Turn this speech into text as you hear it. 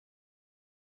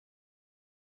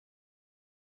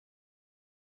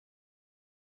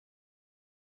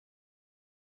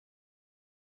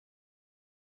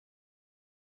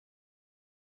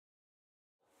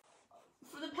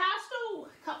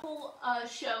couple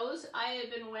shows, I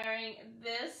have been wearing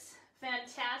this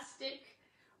fantastic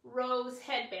rose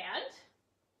headband.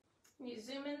 Can you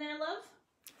zoom in there, love?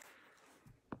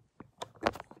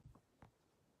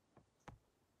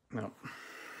 No.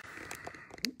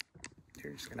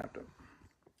 You're just gonna have to.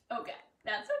 Okay,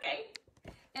 that's okay.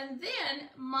 And then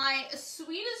my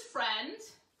sweetest friend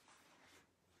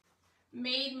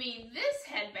made me this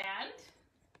headband.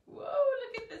 Whoa,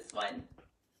 look at this one.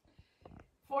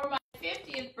 For my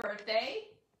 50th birthday.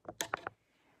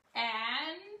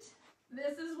 And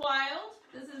this is wild.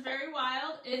 This is very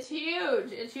wild. It's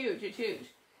huge. It's huge. It's huge.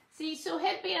 See, so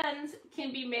headbands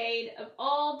can be made of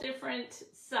all different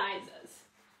sizes.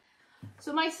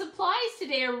 So my supplies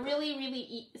today are really,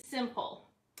 really simple.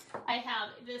 I have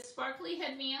this sparkly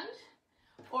headband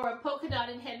or a polka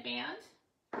dotted headband.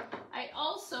 I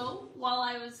also, while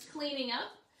I was cleaning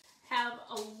up, have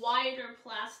a wider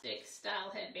plastic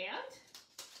style headband.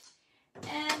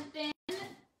 And then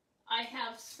I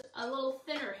have a little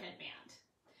thinner headband.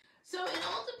 So it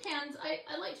all depends.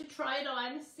 I like to try it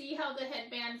on, see how the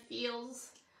headband feels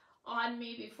on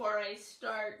me before I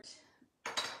start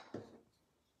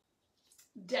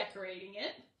decorating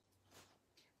it.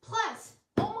 Plus,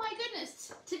 oh my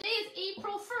goodness, today is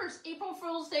April 1st, April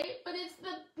Fool's Day, but it's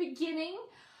the beginning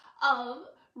of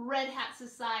Red Hat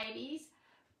Society's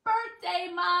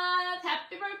birthday month.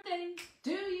 Happy birthday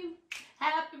to you.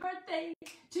 Happy birthday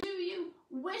to you.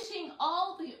 Wishing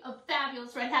all the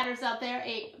fabulous Red Hatters out there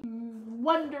a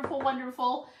wonderful,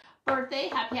 wonderful birthday.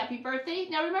 Happy, happy birthday.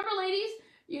 Now remember, ladies,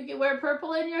 you can wear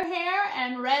purple in your hair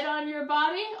and red on your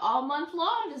body all month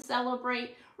long to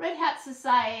celebrate Red Hat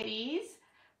Society's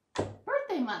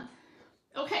birthday month.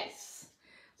 Okay,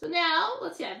 so now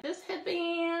let's see. I have this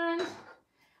headband.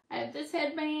 I have this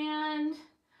headband.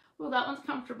 Well, that one's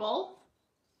comfortable.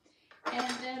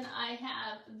 And then I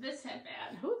have this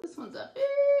headband. Oh, this one's a big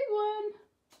one.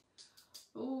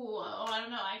 Ooh, oh, I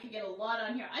don't know. I could get a lot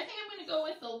on here. I think I'm going to go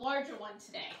with the larger one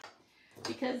today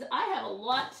because I have a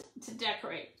lot to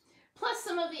decorate. Plus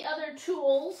some of the other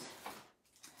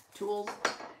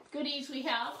goodies we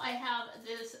have. I have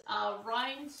this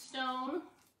rhinestone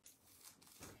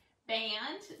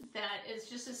band that is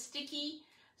just a sticky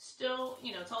stone,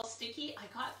 you know, it's all sticky. I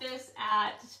got this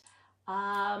at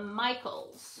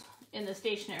Michael's in the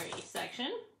stationery section.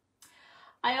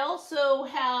 I also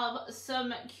have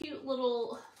some cute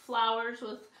little flowers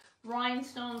with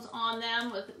rhinestones on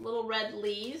them with little red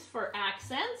leaves for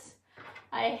accents.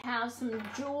 I have some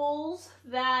jewels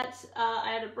that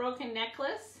I had a broken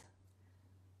necklace.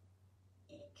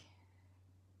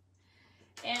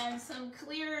 And some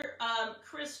clear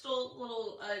crystal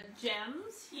little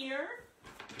gems here.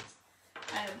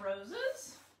 I have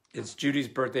roses. It's Judy's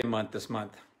birthday month this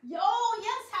month. Yo,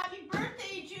 yes, happy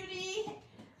birthday, Judy.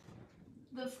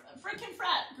 The frickin'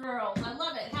 frat girls. I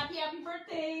love it. Happy, happy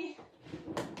birthday.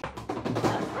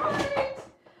 That's right.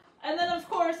 And then, of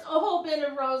course, a whole bin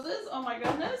of roses. Oh, my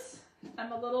goodness.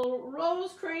 I'm a little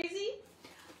rose crazy.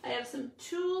 I have some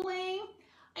tooling.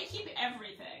 I keep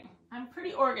everything. I'm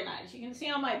pretty organized. You can see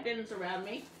all my bins around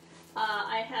me.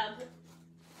 I have...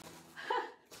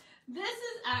 This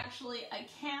is actually a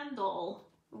candle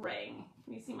ring.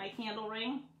 Can you see my candle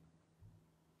ring?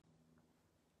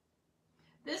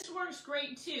 This works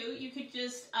great too. You could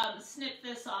just snip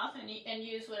this off and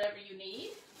use whatever you need.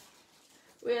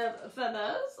 We have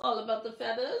feathers, all about the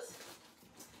feathers.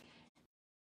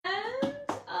 And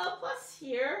plus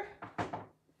here,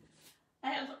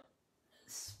 I have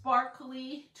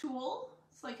sparkly tool.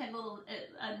 It's like a little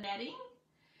netting.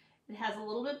 It has a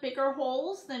little bit bigger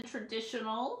holes than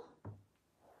traditional.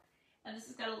 And this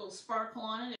has got a little sparkle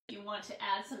on it if you want to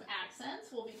add some accents.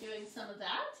 We'll be doing some of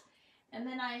that. And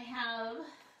then I have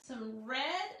some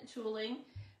red tooling.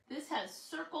 This has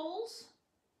circles.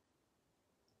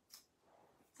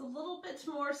 It's a little bit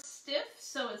more stiff,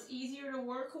 so it's easier to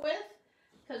work with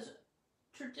because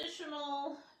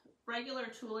traditional regular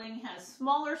tooling has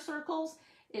smaller circles.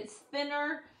 It's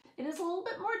thinner. It is a little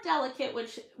bit more delicate,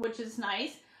 which is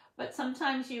nice, but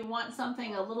sometimes you want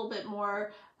something a little bit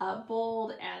more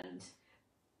bold and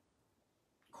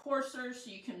coarser so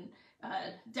you can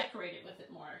decorate it with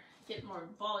it more, get more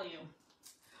volume.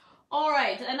 All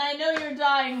right, and I know you're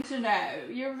dying to know.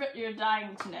 You're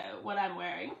dying to know what I'm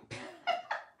wearing.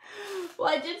 Well,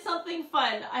 I did something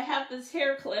fun. I have this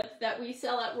hair clip that we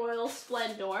sell at Royal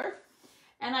Splendor,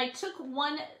 and I took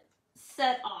one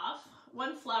set off,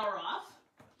 one flower off,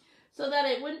 so that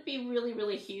it wouldn't be really,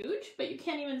 really huge, but you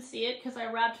can't even see it because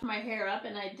I wrapped my hair up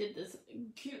and I did this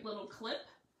cute little clip.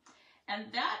 And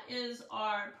that is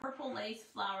our purple lace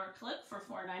flower clip for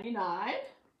 $4.99.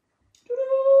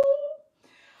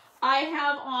 I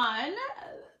have on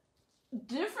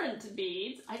different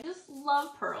beads. I just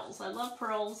love pearls. I love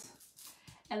pearls.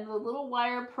 And the little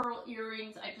wire pearl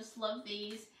earrings, I just love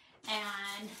these.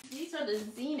 And these are the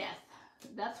Zenith.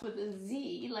 That's with a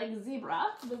Z, like zebra.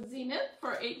 The Zenith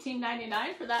for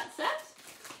 $18.99 for that set.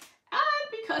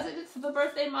 And because it's the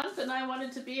birthday month and I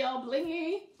wanted to be all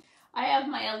blingy, I have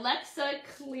my Alexa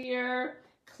Clear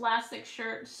Classic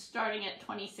shirt starting at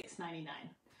 $26.99.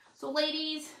 So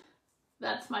ladies,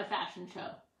 that's my fashion show.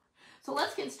 So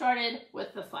let's get started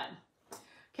with the fun.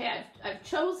 Okay, I've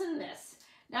chosen this.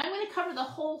 Now I'm going to cover the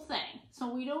whole thing,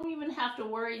 so we don't even have to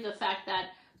worry the fact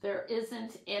that there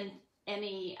isn't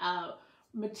any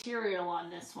material on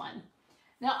this one.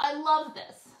 Now I love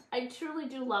this. I truly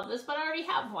do love this, but I already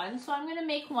have one, so I'm going to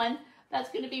make one that's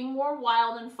going to be more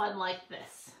wild and fun like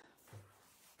this.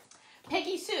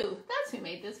 Peggy Sue. That's who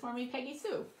made this for me, Peggy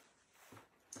Sue.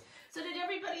 So did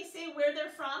everybody say where they're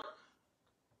from?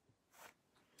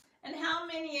 And how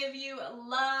many of you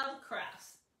love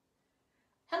crafts?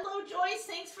 Hello, Joyce.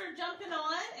 Thanks for jumping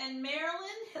on. And Marilyn,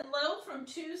 hello from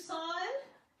Tucson.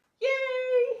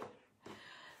 Yay!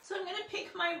 So I'm going to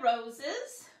pick my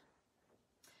roses.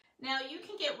 Now, you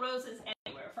can get roses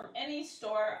anywhere, from any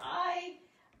store.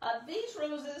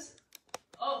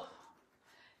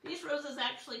 These roses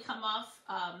actually come off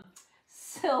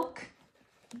silk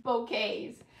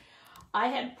bouquets. I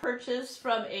had purchased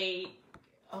from a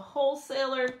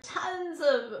wholesaler tons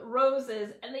of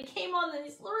roses, and they came on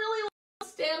these really long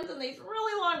stems and these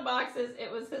really long boxes.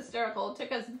 It was hysterical. It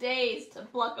took us days to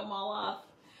pluck them all off.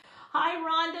 Hi,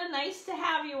 Rhonda. Nice to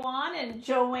have you on. And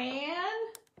Joanne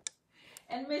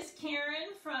and Miss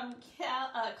Karen from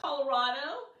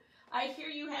Colorado. I hear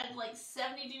you had like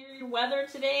 70-degree weather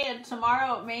today, and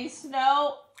tomorrow it may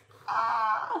snow.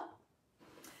 Ah.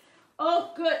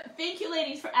 Oh, good. Thank you,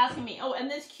 ladies, for asking me. Oh, and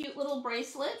this cute little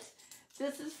bracelet.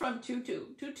 This is from Tutu.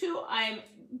 Tutu, I'm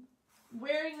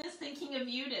wearing this thinking of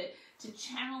you to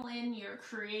channel in your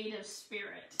creative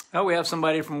spirit. Oh, we have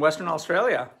somebody from Western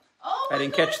Australia. Oh, I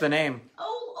didn't catch the name.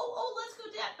 Oh, let's go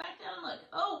back down and look.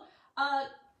 Oh,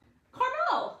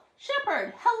 Carmel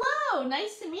Shepherd. Hello,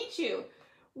 nice to meet you.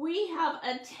 We have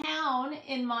a town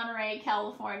in Monterey,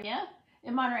 California,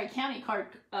 in Monterey County,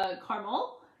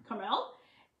 Carmel,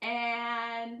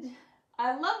 and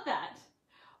I love that.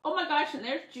 Oh my gosh, and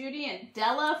there's Judy and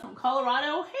Della from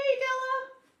Colorado. Hey,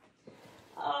 Della.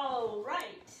 All right.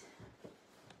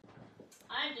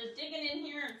 I'm just digging in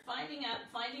here and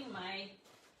finding my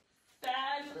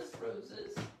fabulous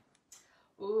roses.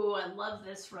 Ooh, I love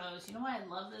this rose. You know why I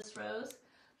love this rose?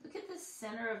 Look at the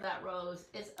center of that rose.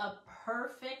 It's a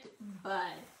perfect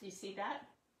bud. Do you see that?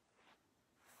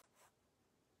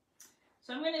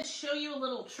 So I'm going to show you a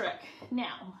little trick.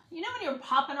 Now, you know when you're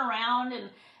popping around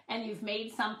and you've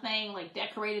made something, like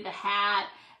decorated a hat,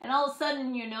 and all of a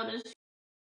sudden you notice it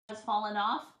has fallen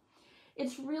off?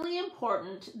 It's really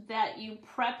important that you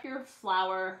prep your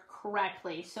flower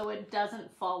correctly so it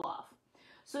doesn't fall off.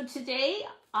 So today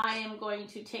I am going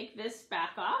to take this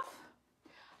back off.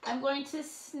 I'm going to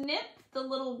snip the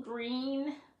little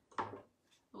green.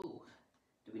 Ooh,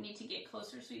 do we need to get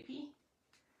closer, Sweet Pea?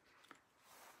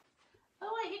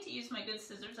 Oh, I hate to use my good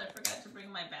scissors. I forgot to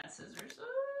bring my bad scissors.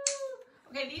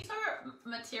 Ooh. Okay, these are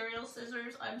material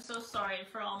scissors. I'm so sorry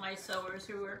for all my sewers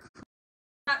who are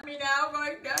at me now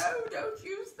going, no, don't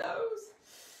use those.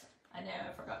 I know,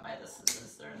 I forgot my other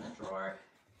scissors. They're in the drawer.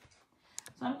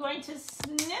 So I'm going to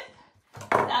snip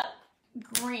that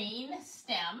green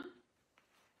stem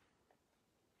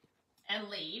and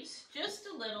leaves, just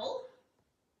a little.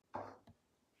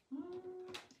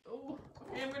 Oh,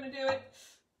 okay, I'm gonna do it.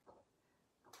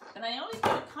 And I always do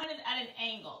it kind of at an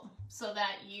angle so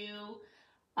that you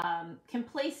can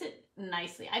place it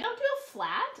nicely. I don't do it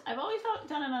flat. I've always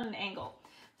done it on an angle.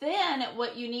 Then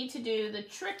what you need to do, the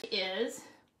trick is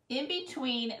in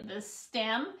between the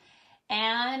stem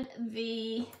and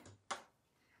the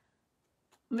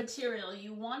material,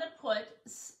 you want to put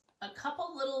a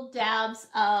couple little dabs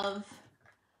of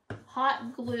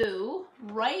hot glue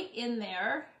right in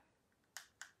there,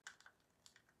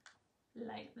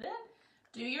 like that.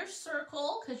 Do your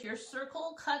circle, because your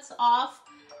circle cuts off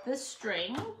the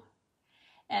string,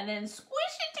 and then squish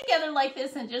it together like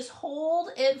this and just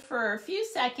hold it for a few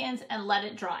seconds and let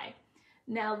it dry.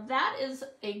 Now that is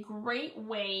a great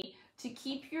way to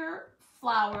keep your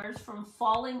flowers from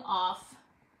falling off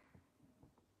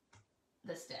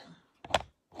the stem.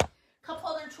 A couple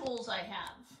other tools I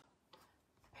have.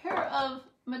 A pair of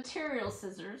material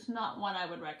scissors, not one I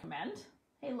would recommend.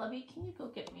 Hey Lovey, can you go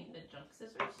get me the junk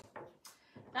scissors?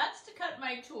 That's to cut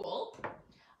my tool.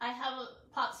 I have a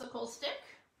popsicle stick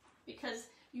because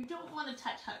you don't want to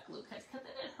touch hot glue because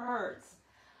it hurts.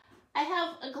 I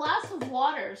have a glass of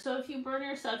water, so if you burn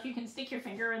yourself, you can stick your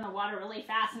finger in the water really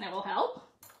fast and it will help.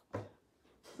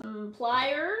 Some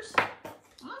pliers. Well,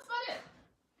 that's about it.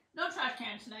 No trash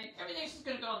can tonight. Everything's just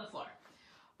going to go on the floor.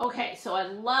 Okay, so I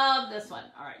love this one.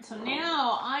 All right, so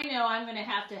now I know I'm going to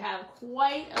have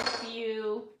quite a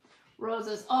few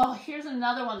roses. Oh, here's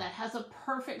another one that has a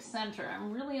perfect center.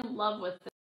 I'm really in love with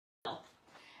this.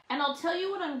 And I'll tell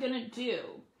you what I'm going to do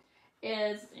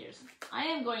is I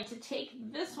am going to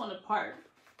take this one apart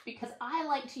because I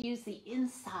like to use the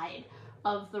inside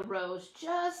of the rose,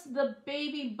 just the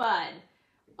baby bud.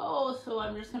 Oh, so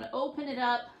I'm just going to open it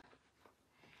up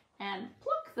and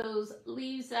pluck those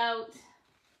leaves out.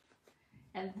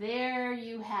 And there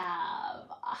you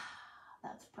have,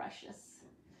 that's precious.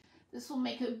 This will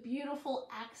make a beautiful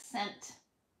accent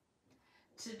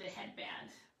to the headband.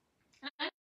 And I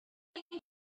think it's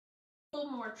a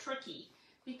little more tricky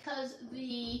because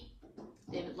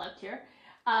David left here,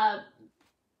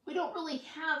 we don't really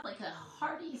have like a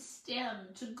hardy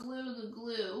stem to glue the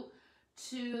glue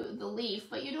to the leaf,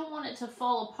 but you don't want it to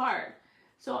fall apart.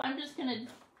 So I'm just gonna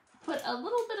put a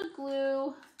little bit of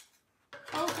glue.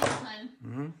 Okay, hun.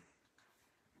 Mm-hmm.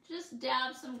 Just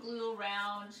dab some glue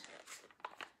around.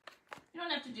 You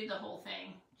don't have to do the whole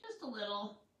thing, just a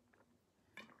little,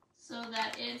 so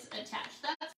that it's attached.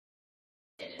 That's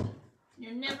it.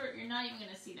 You're not even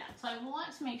gonna see that. So I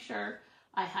want to make sure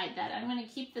I hide that. I'm gonna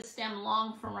keep the stem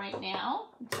long for right now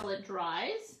until it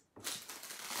dries.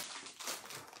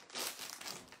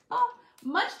 Oh,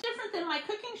 much different than my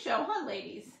cooking show, huh,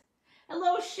 ladies?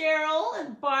 Hello, Cheryl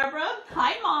and Barbara.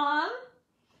 Hi, Mom.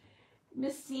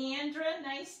 Miss Sandra,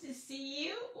 nice to see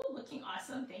you. Oh, looking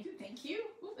awesome. Thank you, thank you.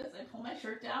 Ooh, as I pull my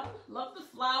shirt down. Love the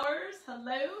flowers.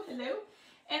 Hello, hello.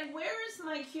 And where is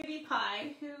my cutie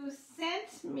pie who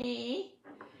sent me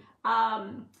a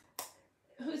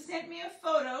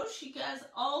photo? She has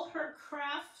all her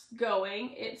crafts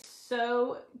going. It's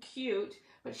so cute.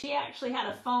 But she actually had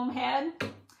a foam head.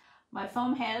 My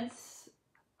foam heads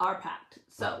are packed,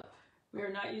 so we're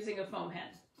not using a foam head.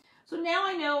 So now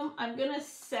I know I'm gonna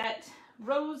set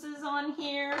roses on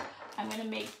here. I'm gonna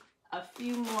make a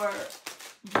few more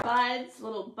buds,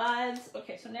 little buds.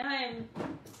 Okay, so now I'm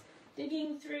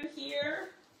digging through here.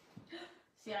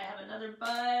 See, I have another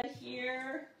bud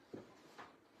here.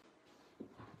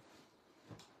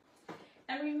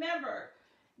 And remember,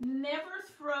 never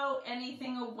throw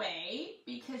anything away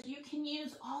because you can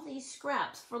use all these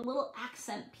scraps for little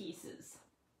accent pieces.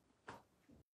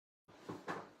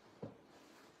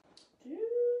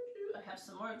 I have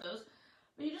some more of those,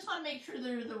 but you just want to make sure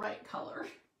they're the right color.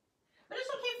 But it's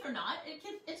okay if they're not.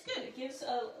 It's good. It gives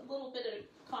a little bit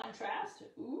of contrast.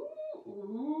 Ooh,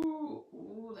 ooh,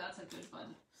 ooh, that's a good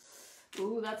one.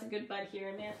 Ooh, that's a good bud here.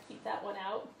 I may have to keep that one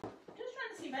out. Just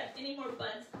trying to see if I have any more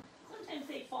buds. Sometimes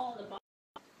they fall in the bottom.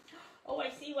 Oh, I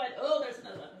see one. Oh, there's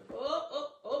another one. Oh,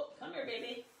 oh, oh, come here,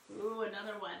 baby. Ooh,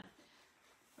 another one.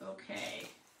 Okay.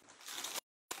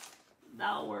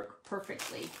 That'll work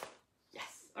perfectly.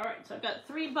 Yes. All right, so I've got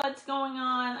 3 buds going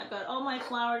on. I've got all my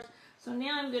flowers. So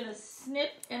now I'm going to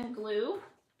snip and glue.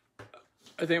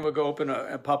 I think we'll go open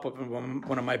and pop open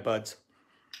one of my buds.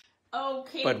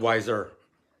 Okay. Budweiser.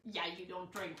 Yeah, you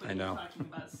don't drink when I know. you're talking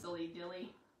about silly dilly.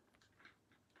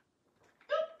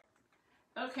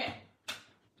 Okay.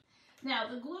 Now,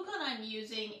 the glue gun I'm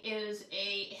using is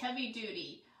a heavy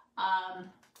duty.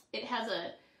 It has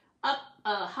a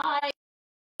high,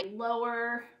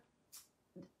 lower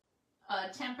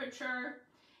temperature.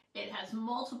 It has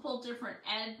multiple different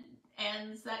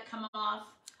ends that come off.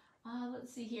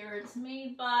 Let's see here. It's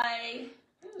made by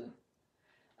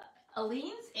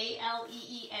Aleene's,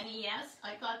 A-L-E-E-N-E-S.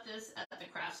 I got this at the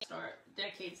craft store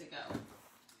decades ago.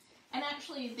 And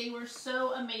actually, they were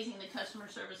so amazing, the customer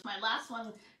service. My last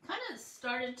one kind of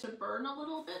started to burn a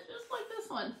little bit, just like this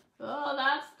one. Oh,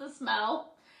 that's the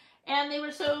smell. And they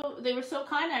were so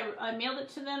kind. I mailed it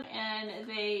to them, and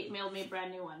they mailed me a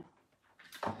brand new one.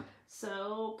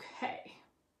 So, okay.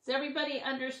 Does everybody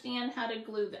understand how to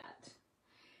glue that?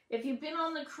 If you've been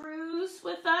on the cruise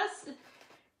with us,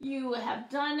 you have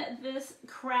done this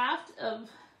craft of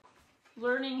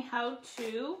learning how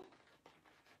to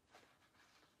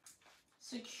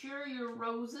secure your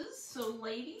roses. So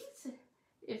ladies,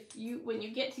 when you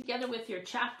get together with your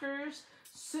chapters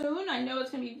soon, I know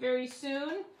it's going to be very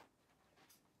soon.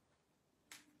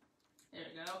 There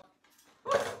we go.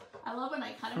 I love when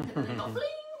I cut them because they go bling.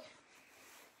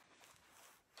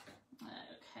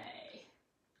 Okay.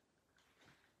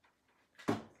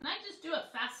 Can I just do a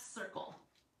fast circle?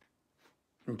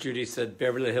 And Judy said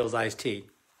Beverly Hills iced tea.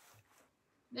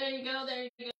 There you go, there you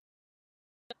go.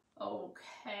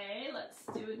 Okay, let's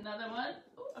do another one.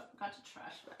 Oh, I forgot forgot to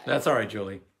trash bag. That's all right,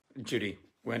 Judy.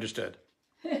 We understood.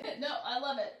 No, I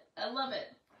love it. I love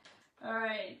it. All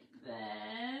right,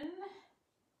 then.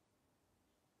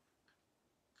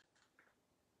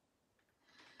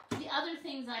 The other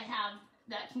things I have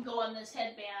that can go on this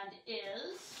headband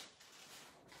is,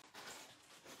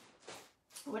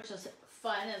 which is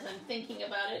fun as I'm thinking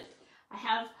about it, I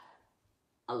have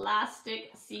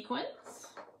elastic sequins.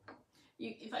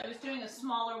 If I was doing a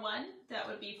smaller one, that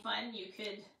would be fun. You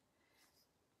could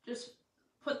just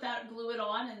put that, glue it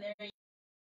on, and there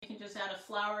you can just add a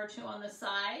flower or two on the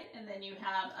side, and then you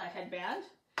have a headband.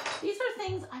 These are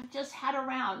things I've just had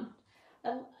around.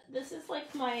 This is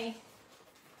like my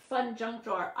fun junk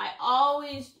drawer. I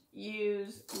always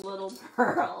use little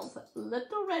pearls,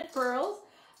 little red pearls.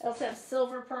 I also have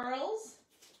silver pearls.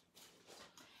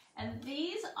 And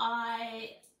these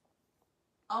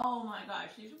oh my gosh,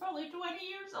 these are probably 20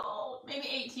 years old, maybe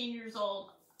 18 years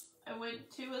old. I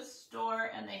went to a store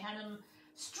and they had them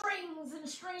strings and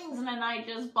strings, and then I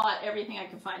just bought everything I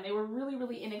could find. They were really,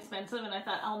 really inexpensive, and I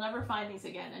thought, I'll never find these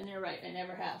again. And you're right, I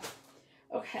never have.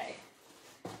 Okay,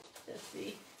 let's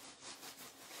see.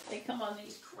 They come on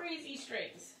these crazy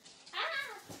strings.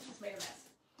 Ah! Just made a mess.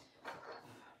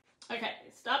 Okay,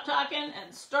 stop talking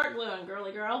and start gluing,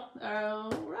 girly girl.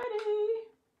 Alrighty.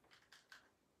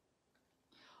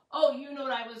 Oh, you know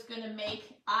what I was gonna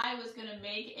make? I was gonna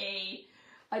make a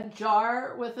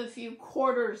jar with a few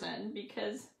quarters in,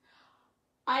 because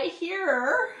I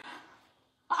hear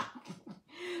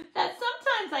that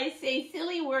sometimes I say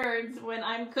silly words when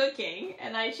I'm cooking,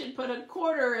 and I should put a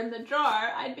quarter in the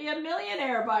jar. I'd be a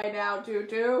millionaire by now,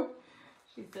 Tutu.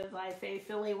 She says I say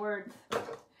silly words.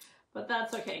 But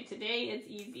that's okay. Today it's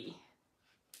easy.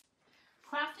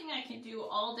 Crafting I can do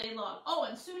all day long. Oh,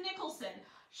 and Sue Nicholson.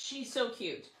 She's so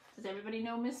cute. Does everybody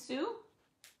know Miss Sue?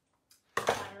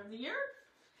 Planner of the Year.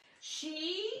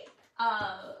 She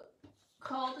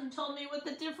called and told me what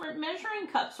the different measuring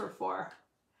cups are for.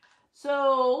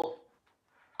 So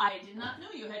I did not know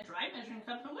you had dry measuring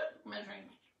cups and wet measuring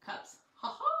cups.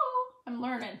 Ha ha! I'm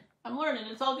learning. I'm learning.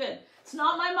 It's all good. It's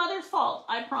not my mother's fault.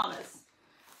 I promise.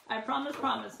 I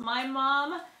promise. My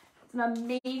mom is an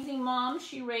amazing mom.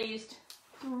 She raised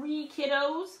 3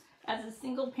 kiddos as a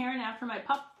single parent after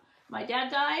my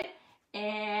dad died,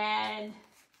 and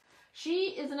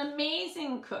she is an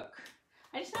amazing cook.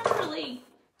 I just never really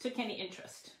took any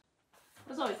interest. I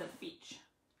was always at the beach.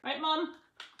 Right, Mom?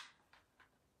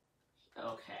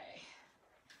 Okay.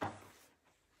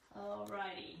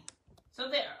 Alrighty. So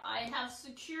there, I have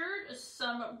secured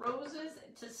some roses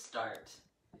to start.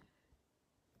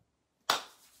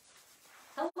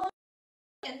 Hello,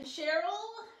 and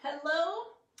Cheryl.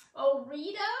 Hello. Oh,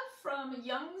 Rita from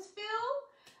Youngsville,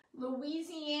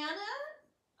 Louisiana.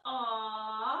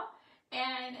 Aww.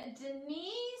 And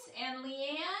Denise and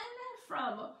Leanne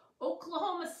from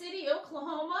Oklahoma City,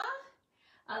 Oklahoma.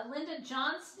 Linda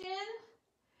Johnston.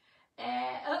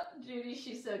 Oh, Judy,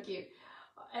 she's so cute.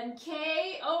 And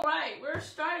Kay. All right, we're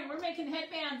starting. We're making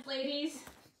headbands, ladies.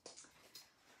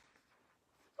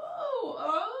 Oh,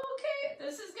 okay.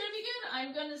 This is going to be good.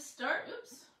 I'm going to start.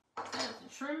 Oops. I have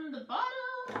to trim the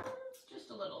bottom just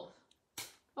a little.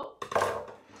 Oh.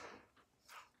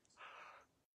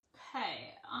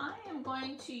 Okay, I am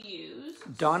going to use...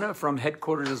 Donna from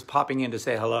headquarters is popping in to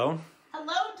say hello.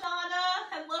 Hello, Donna.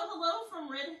 Hello from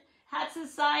Red Hat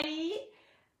Society.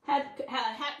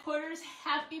 Headquarters,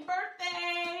 happy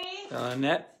birthday.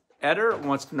 Lynette Eder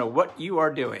wants to know what you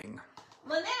are doing.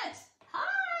 Lynette,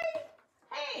 hi.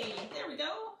 Hey, there we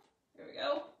go. There we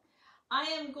go. I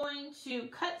am going to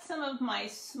cut some of my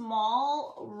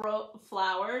small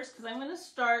flowers, because I'm going to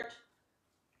start,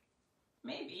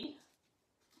 maybe...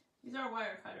 These are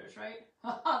wire cutters, right?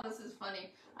 Oh, this is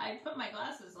funny. I put my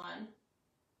glasses on.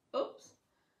 Oops.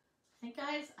 I think,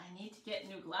 guys, I need to get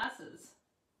new glasses.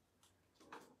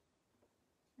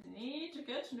 I need to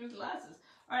get new glasses.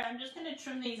 All right, I'm just going to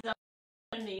trim these up.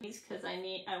 Trim these because I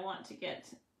want to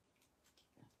get...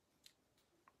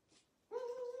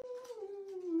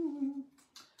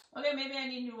 Okay, maybe I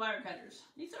need new wire cutters.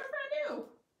 These are brand new.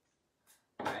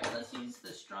 All right, let's use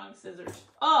the strong scissors.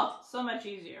 Oh, so much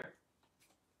easier.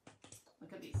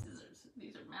 Look at these scissors.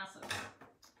 These are massive.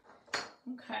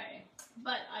 Okay.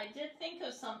 But I did think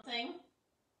of something.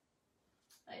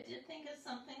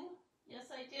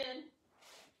 Yes, I did.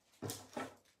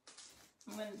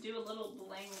 I'm going to do a little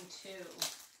bling too.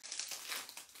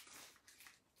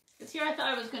 Because here I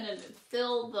thought I was going to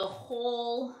fill the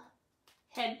whole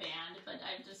headband, but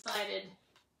I've decided,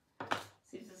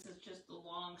 see, this is just the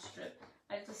long strip.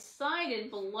 I've decided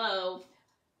below,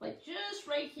 like just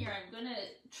right here, I'm going to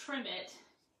trim it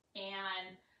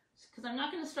and because I'm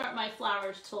not going to start my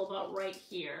flowers till about right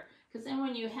here, because then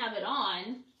when you have it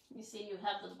on, you see you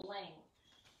have the bling.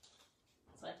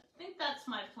 So I think that's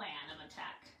my plan of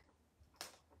attack.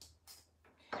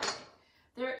 Okay.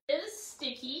 There is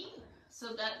sticky,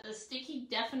 so that the sticky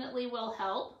definitely will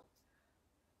help.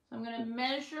 So I'm going to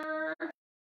measure.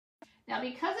 Now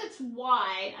because it's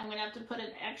wide, I'm going to have to put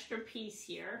an extra piece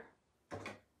here.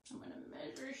 I'm going to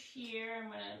measure here. I'm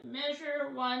going to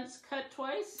measure once, cut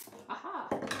twice. Aha.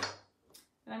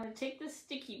 And I'm going to take the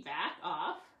sticky back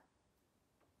off.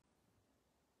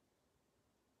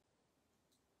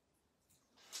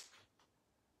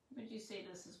 Would you say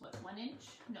this is what, 1 inch?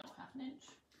 No, half an inch.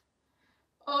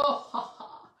 Oh,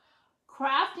 haha.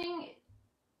 Crafting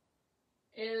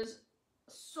is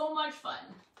so much fun.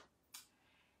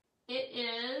 It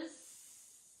is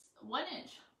 1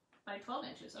 inch by 12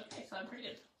 inches. Okay, so I'm pretty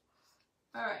good.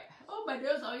 All right. Oh, my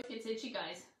nose always gets itchy,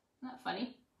 guys. Not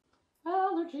funny.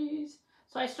 Allergies.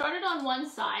 So I started on one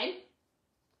side,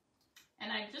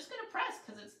 and I'm just going to press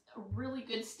because it's a really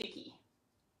good sticky.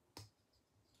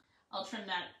 I'll trim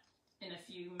that in a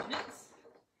few minutes.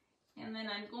 And then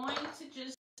I'm going to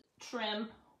just trim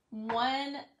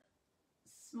one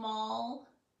small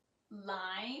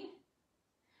line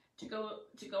to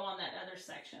go on that other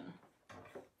section.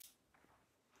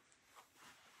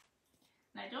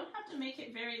 And I don't have to make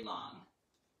it very long.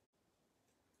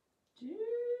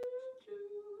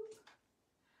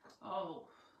 Oh,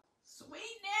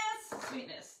 sweetness,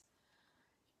 sweetness.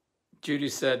 Judy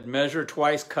said, measure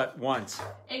twice, cut once.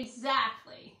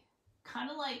 Exactly. Kind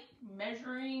of like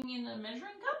measuring in a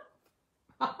measuring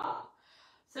cup.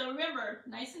 So remember,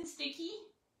 nice and sticky.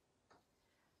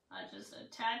 I just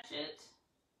attach it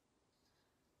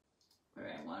where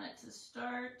I want it to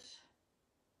start,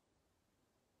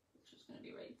 which is going to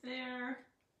be right there.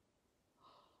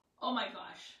 Oh my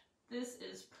gosh, this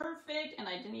is perfect, and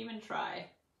I didn't even try.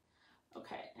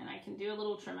 Okay, and I can do a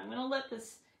little trim. I'm going to let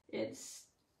it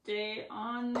stay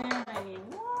on there. I need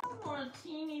one more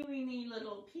teeny weeny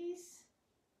little piece.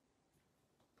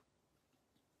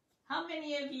 How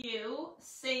many of you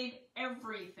save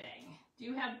everything? Do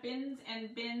you have bins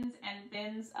and bins and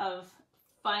bins of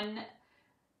fun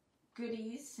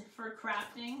goodies for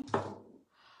crafting?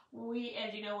 We,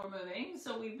 as you know, we're moving,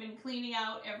 so we've been cleaning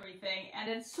out everything, and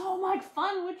it's so much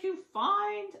fun. What you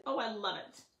find? Oh, I love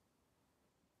it.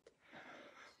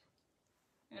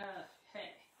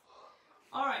 Hey.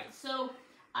 All right, so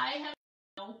I have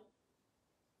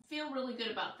feel really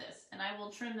good about this, and I will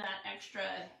trim that extra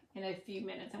in a few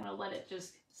minutes. I'm going to let it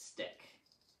just stick.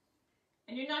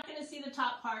 And you're not going to see the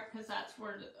top part because that's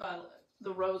where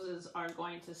the roses are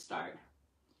going to start.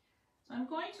 So I'm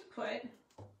going to put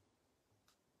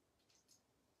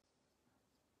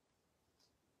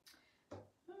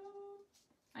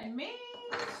I may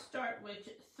start with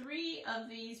 3 of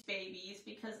these babies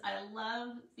because I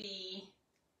love the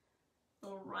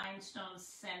little rhinestone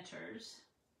centers.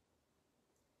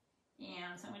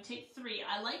 And so I'm going to take 3.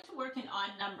 I like to work in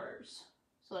odd numbers.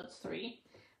 So that's 3.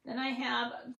 Then I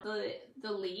have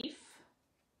the leaf.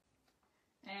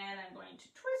 And I'm going to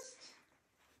twist.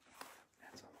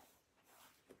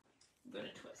 I'm going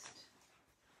to twist.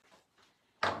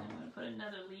 And I'm going to put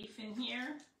another leaf in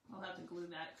here. I'll have to glue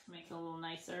that to make it a little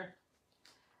nicer.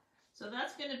 So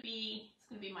that's going to be, it's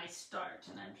going to be my start.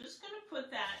 And I'm just going to put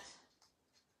that,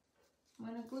 I'm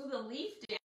going to glue the leaf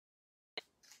down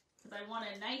because I want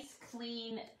a nice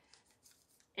clean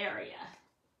area.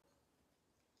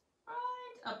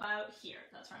 Right about here.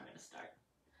 That's where I'm going to start.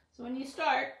 So when you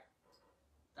start,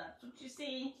 that's what you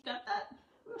see. Got that?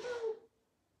 Woohoo!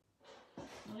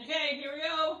 Okay, here we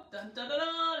go. Dun, dun, dun,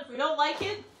 dun. If we don't like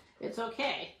it, it's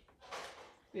okay.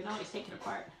 We can always take it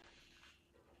apart.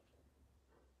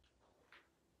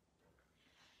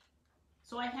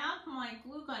 So I have my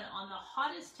glue gun on the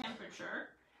hottest temperature.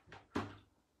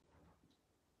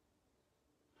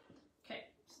 Okay,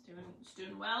 it's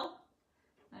doing well.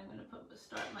 I'm going to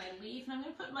start my leaf, and I'm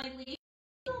going to put my leaf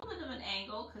a little bit of an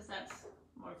angle because that's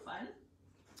more fun.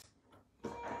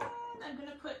 And I'm going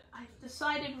to put, I've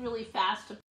decided really fast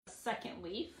to put a second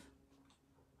leaf.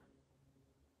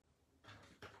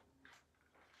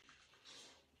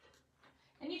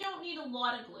 And you don't need a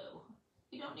lot of glue.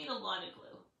 You don't need a lot of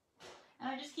glue. And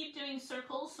I just keep doing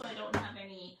circles so I don't have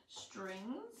any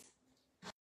strings.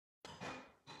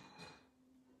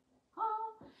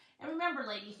 Oh. And remember,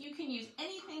 ladies, you can use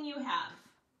anything you have.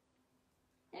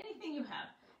 Anything you have.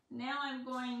 Now I'm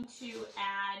going to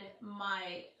add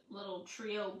my little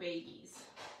trio babies.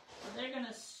 So they're going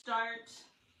to start,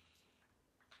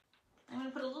 I'm going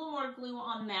to put a little more glue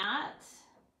on that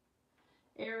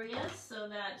area so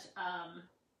that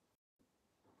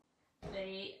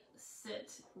they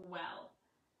sit well.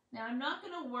 Now I'm not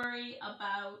going to worry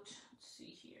about, let's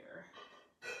see here,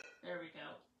 there we go.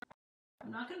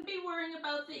 I'm not going to be worrying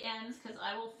about the ends because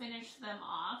I will finish them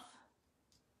off.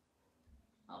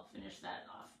 I'll finish that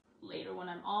off later when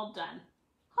I'm all done.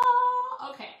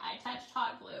 Oh, okay, I touched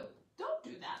hot glue. Don't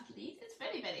do that, please. It's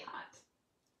very, very hot.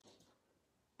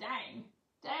 Dang,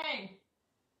 dang.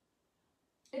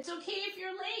 It's okay if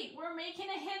you're late. We're making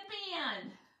a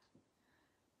headband.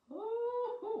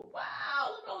 Ooh,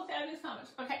 wow, look at all the fabulous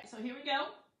comments. Okay, so here we go.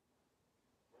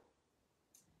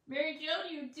 Mary Jo,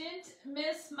 you didn't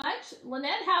miss much.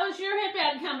 Lynette, how's your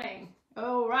headband coming?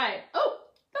 Oh, right. Oh,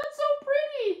 that's so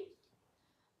pretty.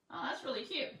 Oh, that's really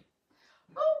cute.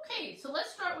 Okay, so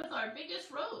let's start with our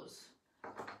biggest rose.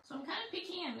 So I'm kind of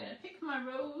picking, I'm going to pick my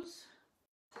rose.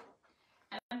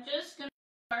 And I'm just going to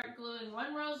start gluing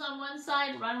one rose on one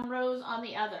side, one rose on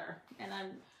the other.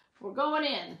 And we're going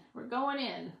in. We're going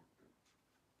in.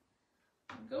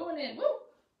 We're going in. Woo!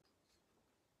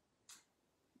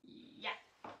 Yeah.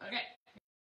 Okay.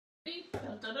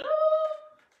 Da-da-da-da.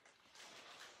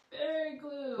 Very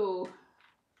glue.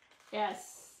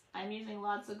 Yes. I'm using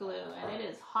lots of glue, and it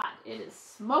is hot. It is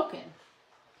smoking.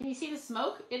 Can you see the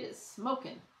smoke? It is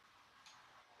smoking.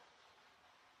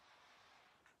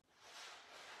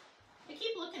 I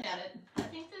keep looking at it. I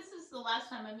think this is the last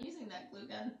time I'm using that glue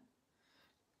gun.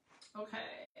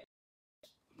 Okay.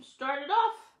 Start it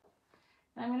off.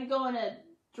 I'm going to go in a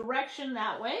direction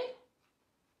that way.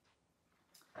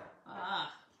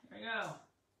 There we go.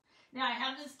 Now I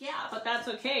have this gap, but that's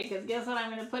okay, because guess what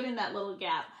I'm going to put in that little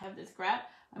gap? I have this gap.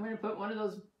 I'm going to put one of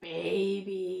those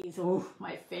babies, oh,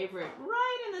 my favorite,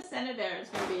 right in the center there. It's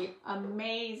going to be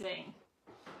amazing.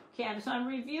 Okay, so I'm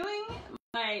reviewing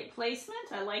my placement.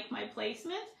 I like my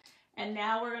placement. And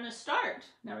now we're going to start.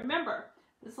 Now remember,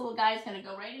 this little guy is going to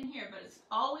go right in here, but it's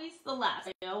always the last.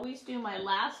 I always do my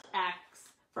last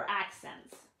axe for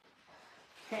accents.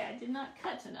 Okay, I did not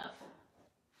cut enough.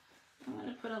 I'm going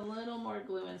to put a little more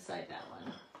glue inside that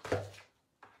one.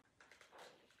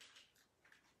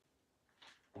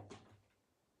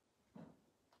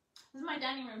 This is my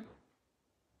dining room.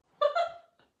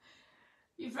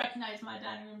 You've recognized my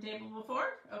dining room table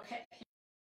before. Okay.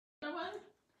 Another one.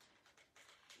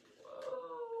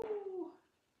 Whoa.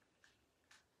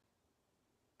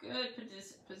 Good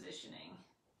positioning.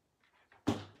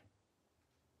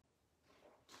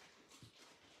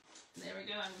 There we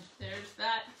go. And there's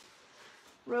that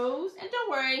rose. And don't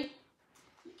worry.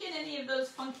 You get any of those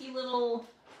funky little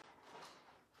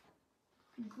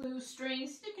glue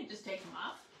strings, you can just take them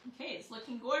off. Okay, it's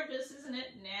looking gorgeous, isn't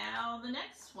it? Now the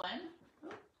next one.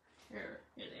 Oh, here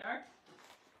they are.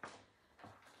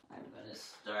 I'm going to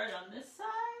start on this side.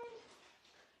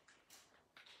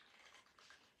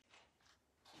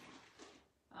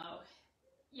 Oh,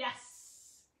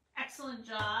 yes. Excellent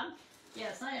job.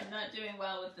 Yes, I am not doing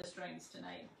well with the strings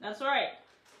tonight. That's all right.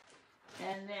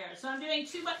 And there. So I'm doing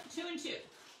two and two,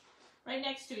 right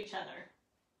next to each other.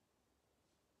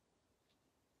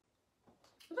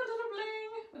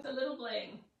 With a little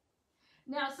bling.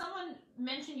 Now, someone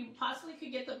mentioned you possibly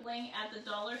could get the bling at the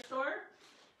dollar store.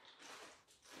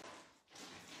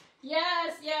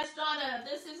 Yes, yes, Donna.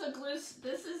 This is the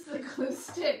glue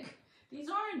stick. These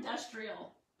are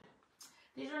industrial.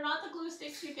 These are not the glue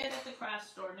sticks you get at the craft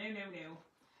store. No, no, no.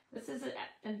 This is an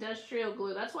industrial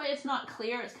glue. That's why it's not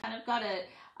clear. It's kind of got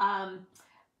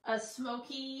a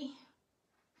smoky.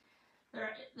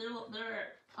 They're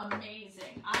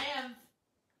amazing.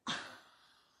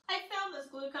 I found this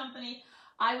glue company,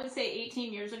 I would say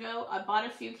 18 years ago. I bought a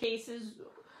few cases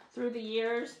through the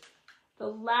years. The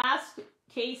last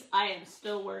case I am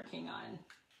still working on.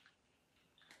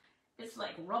 It's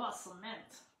like rubber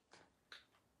cement.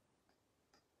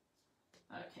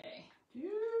 Okay.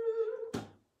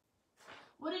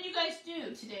 What did you guys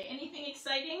do today? Anything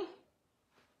exciting?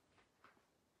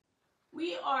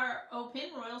 We are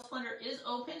open. Royal Splendor is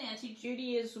open. Auntie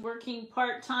Judy is working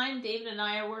part-time. David and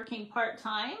I are working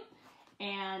part-time.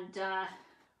 And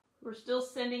we're still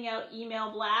sending out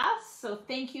email blasts. So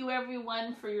thank you,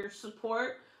 everyone, for your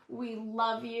support. We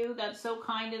love you. That's so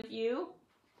kind of you.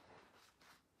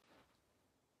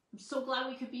 I'm so glad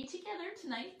we could be together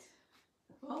tonight.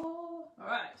 Oh, all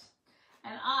right.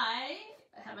 And I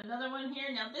have another one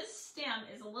here. Now, this stem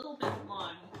is a little bit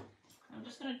long. I'm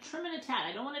just going to trim it a tad.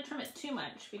 I don't want to trim it too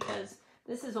much because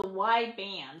this is a wide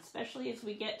band, especially as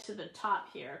we get to the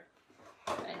top here.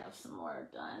 I have some more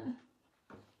done.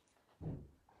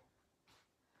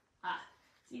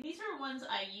 See, these are ones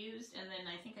I used and then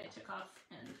I think I took off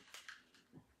and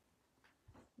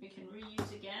we can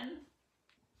reuse again.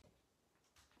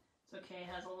 It's okay, it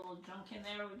has a little junk in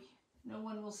there. No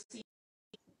one will see.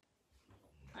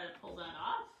 Try to pull that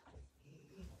off.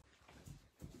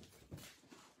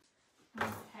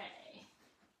 Okay.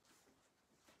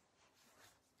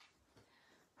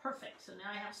 Perfect. So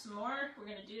now I have some more.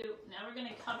 Now we're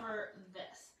gonna cover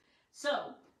this.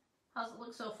 So, how's it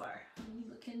look so far? Let me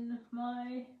look in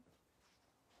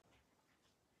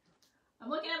I'm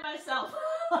looking at myself.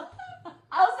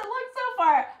 How's it look so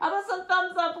far? How about some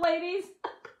thumbs up, ladies?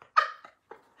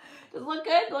 Does it look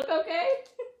good? Look okay?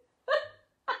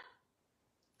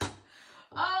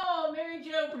 Oh, Mary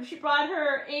Jo, she brought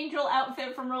her angel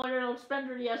outfit from Roller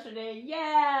Splendor yesterday.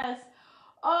 Yes.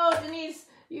 Oh, Denise,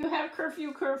 you have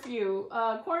curfew.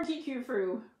 Quarantine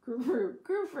curfew.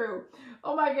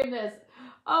 Oh my goodness.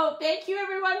 Oh, thank you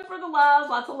everyone for the loves.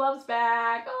 Lots of loves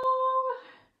back.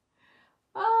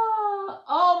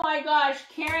 Oh my gosh,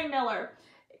 Karen Miller.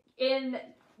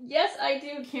 Yes, I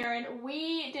do, Karen.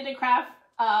 We did a craft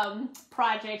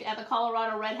project at the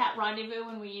Colorado Red Hat Rendezvous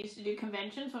when we used to do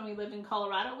conventions when we lived in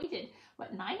Colorado. We did,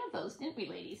 9 of those, didn't we,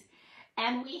 ladies?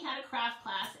 And we had a craft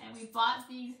class, and we bought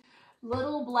these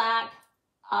little black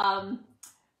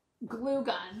glue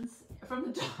guns from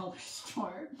the dollar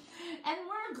store. And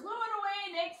we're gluing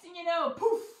away, next thing you know,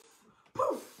 poof,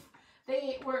 poof,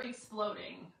 they were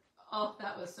exploding. Oh,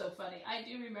 that was so funny. I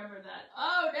do remember that.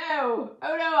 Oh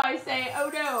no, I say, oh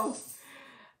no.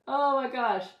 Oh my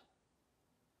gosh.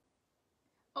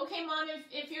 Okay, Mom,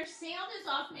 if your sound is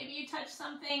off, maybe you touch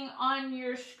something on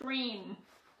your screen.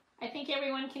 I think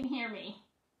everyone can hear me.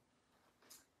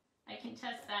 I can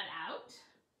test that out.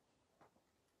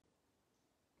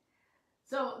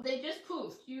 So they just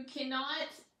poofed. You cannot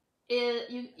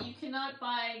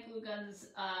buy glue guns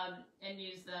and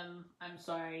use them, I'm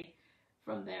sorry,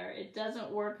 from there. It doesn't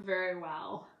work very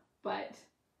well, but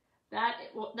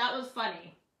that was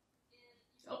funny.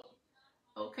 Oh,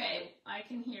 okay, I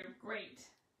can hear. Great.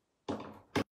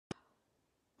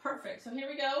 Perfect. So here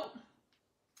we go.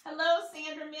 Hello,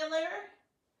 Sandra Miller.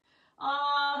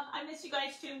 I miss you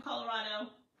guys too in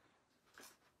Colorado.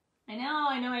 I know.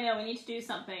 We need to do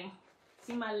something.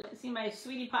 See my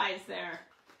sweetie pies there.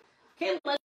 Okay,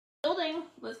 let's keep building.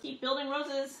 Let's keep building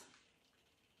roses.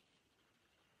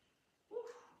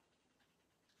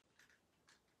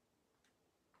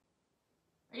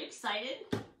 Are you excited?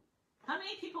 How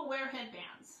many people wear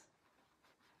headbands?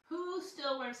 Who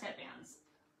still wears headbands?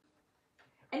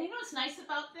 And you know what's nice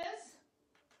about this?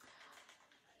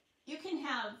 You can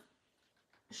have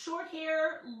short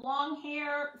hair, long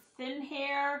hair, thin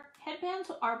hair.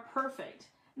 Headbands are perfect.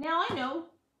 Now I know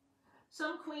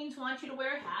some queens want you to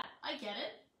wear a hat. I get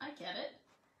it.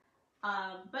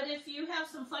 But if you have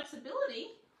some flexibility,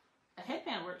 a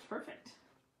headband works perfect.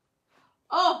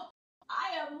 Oh,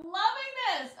 I am loving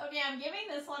this. Okay, I'm giving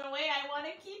this one away. I want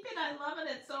to keep it. I'm loving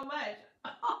it so much.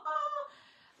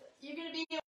 You're going to be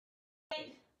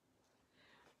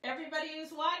everybody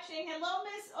who's watching. Hello,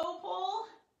 Miss Opal.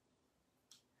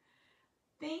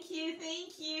 Thank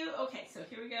you. Okay, so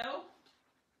here we go.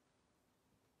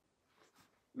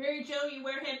 Mary Jo, you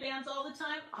wear headbands all the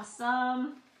time?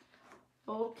 Awesome.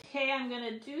 Okay, I'm going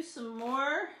to do some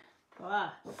more.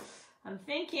 I'm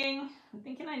thinking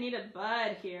I need a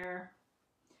bud here.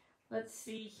 Let's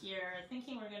see here. I'm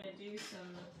thinking we're going to do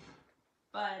some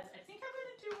buds. I think I'm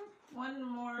going to do one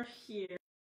more here.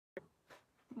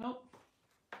 Nope.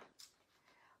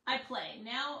 I play.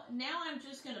 Now I'm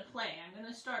just going to play. I'm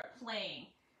going to start playing.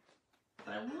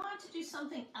 But I want to do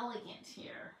something elegant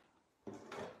here.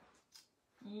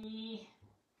 Nope,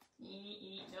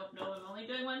 I'm only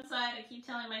doing one side. I keep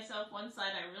telling myself one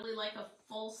side. I really like a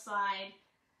full side.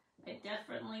 I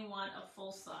definitely want a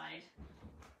full side.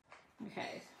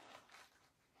 Okay.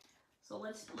 So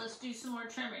let's do some more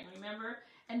trimming, remember?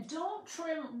 And don't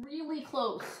trim really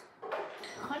close.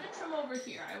 Kind of trim over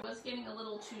here. I was getting a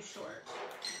little too short.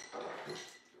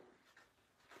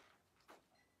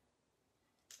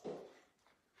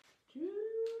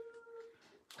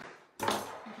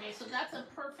 Okay, so that's a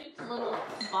perfect little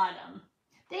bottom.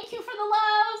 Thank you for the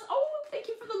loves. Oh, thank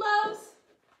you for the loves.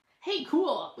 Hey,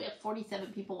 cool. We have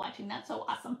 47 people watching. That's so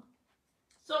awesome.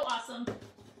 So awesome.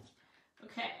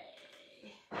 Okay.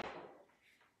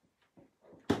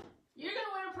 You're going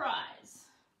to win a prize.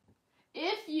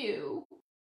 If you,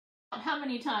 how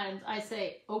many times I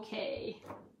say, okay.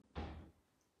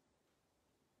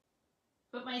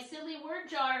 But my silly word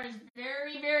jar is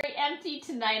very, very empty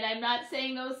tonight. I'm not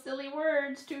saying those silly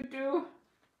words, Tutu.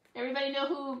 Everybody know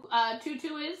who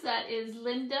Tutu is? That is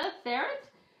Linda Therrett.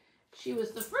 She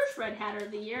was the first Red Hatter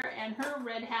of the year, and her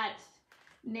Red Hat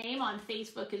name on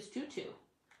Facebook is Tutu.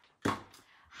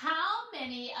 How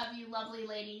many of you lovely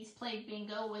ladies played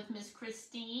bingo with Miss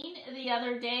Christine the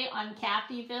other day on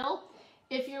Captyville?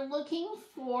 If you're looking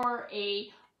for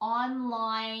a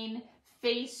online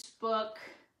Facebook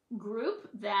group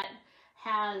that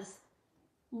has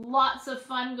lots of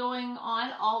fun going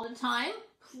on all the time.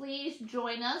 Please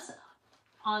join us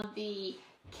on the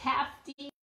CAFD,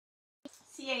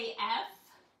 CAF,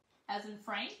 as in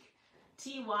Frank,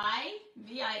 TYVILLE,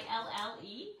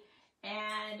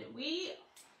 and we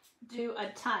do a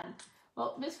ton.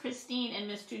 Well, Miss Christine and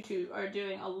Miss Tutu are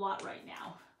doing a lot right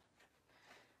now.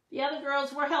 The other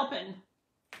girls were helping.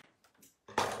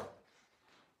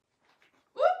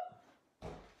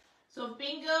 So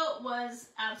bingo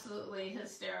was absolutely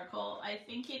hysterical. I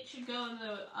think it should go in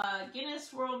the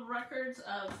Guinness World Records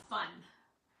of fun.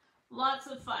 Lots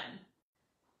of fun.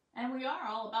 And we are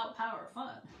all about power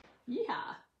fun.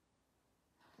 Yeah.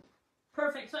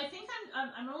 Perfect. So I think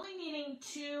I'm only needing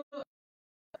 2.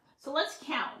 So let's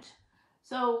count.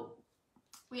 So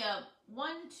we have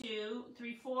 1, 2,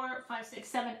 3, 4, 5, 6,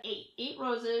 7, 8. 8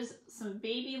 roses, some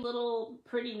baby little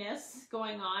prettiness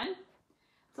going on.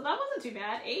 So that wasn't too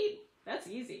bad. 8, that's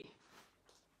easy.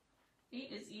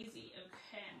 8 is easy.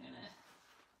 Okay, I'm gonna.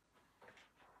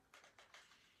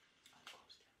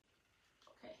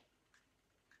 Okay.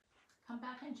 Come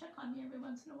back and check on me every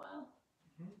once in a while.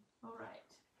 Mm-hmm. All right.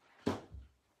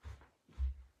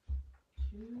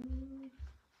 2.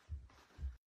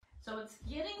 So it's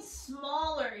getting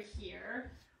smaller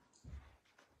here.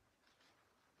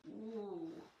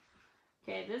 Ooh.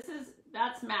 Okay,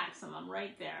 that's maximum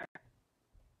right there.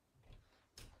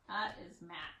 That is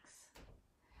max.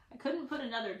 I couldn't put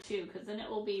another 2 because then it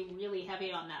will be really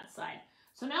heavy on that side.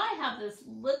 So now I have this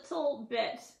little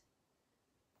bit.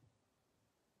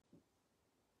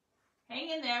 Hang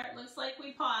in there. It looks like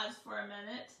we paused for a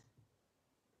minute.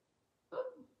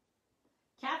 Oop.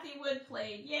 Kathy Wood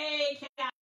played. Yay,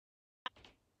 Kathy.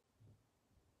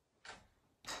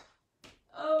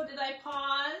 Oh, did I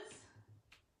pause?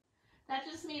 That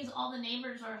just means all the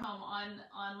neighbors are home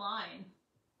online.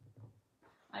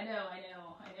 I know.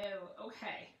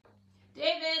 Okay.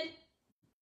 David.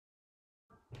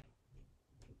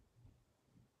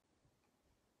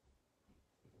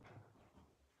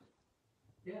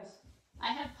 Yes.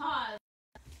 I have paused.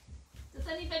 Does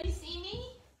anybody see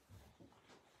me?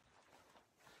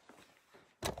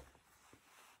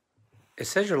 It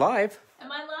says you're live.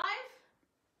 Am I live?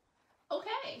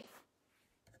 Okay.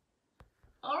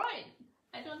 All right.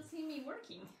 I don't see me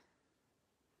working.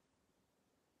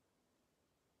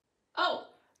 Oh,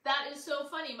 that is so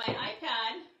funny. My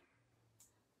iPad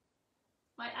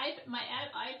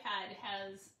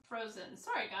has frozen.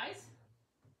 Sorry, guys.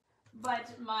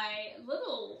 But my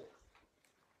little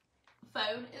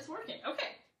phone is working.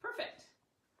 Okay, perfect.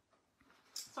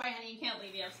 Sorry, honey, you can't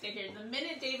leave. You have to stay here. The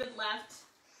minute David left,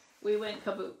 we went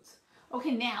kaboots.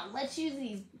 Okay, now let's use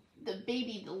the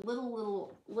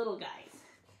little guys.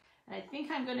 And I think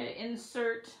I'm going to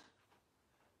insert.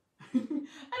 I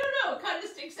don't know, it kind of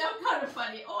sticks out kind of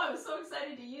funny. Oh, I was so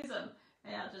excited to use them.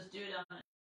 And I'll just do it on an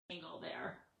angle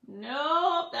there.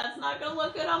 Nope, that's not going to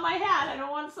look good on my hat. I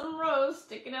don't want some rose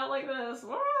sticking out like this.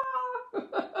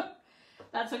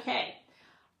 That's okay.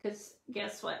 Because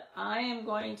guess what? I am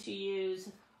going to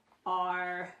use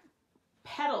our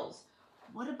petals.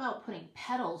 What about putting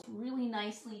petals really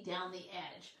nicely down the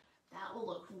edge? That will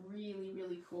look really,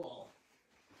 really cool.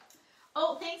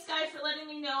 Oh, thanks guys for letting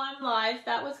me know I'm live.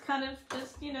 That was kind of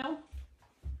just, peekaboo.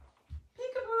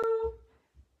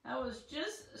 That was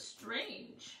just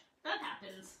strange. That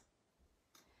happens.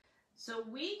 So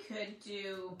we could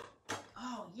do,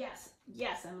 oh yes,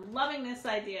 I'm loving this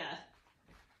idea.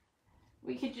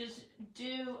 We could just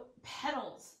do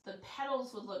petals. The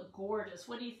petals would look gorgeous.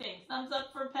 What do you think? Thumbs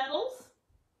up for petals?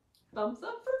 Thumbs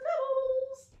up for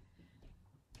petals.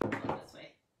 Go this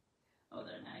way. Oh,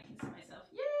 there, now I can see myself.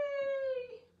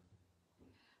 Yay!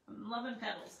 I'm loving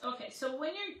petals. Okay, so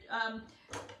when you're,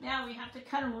 now we have to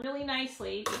cut them really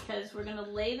nicely because we're going to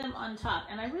lay them on top.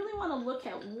 And I really want to look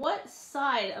at what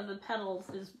side of the petals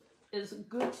is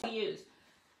good to use.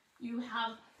 You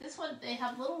have, this one, they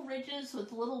have little ridges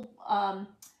with little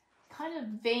kind of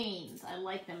veins. I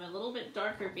like them, a little bit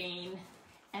darker vein.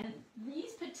 And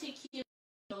these particular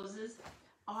roses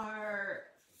are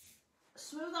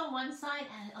smooth on one side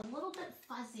and a little bit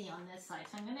fuzzy on this side.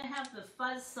 So I'm going to have the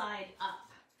fuzz side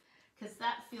up because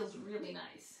that feels really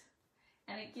nice.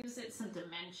 And it gives it some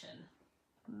dimension.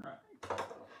 Right.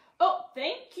 Oh,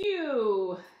 thank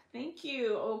you. Thank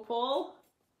you, Opal.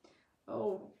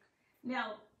 Oh,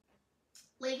 now,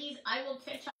 ladies, I will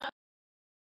catch up on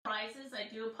prizes.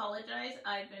 I do apologize.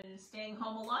 I've been staying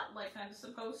home a lot like I'm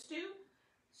supposed to.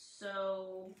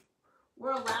 So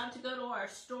we're allowed to go to our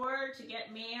store to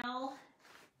get mail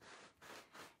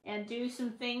and do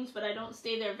some things, but I don't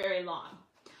stay there very long.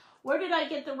 Where did I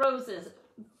get the roses?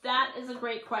 That is a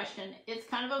great question. It's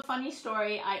kind of a funny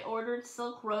story. I ordered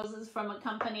silk roses from a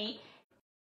company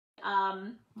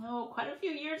quite a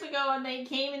few years ago, and they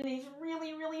came in these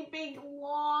really, really big,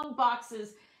 long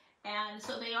boxes. And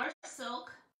so they are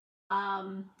silk.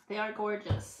 They are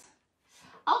gorgeous.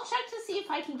 I'll check to see if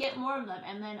I can get more of them,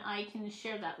 and then I can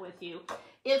share that with you.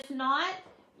 If not,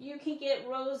 you can get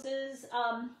roses.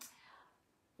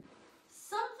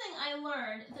 Something I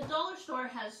learned, the dollar store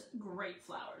has great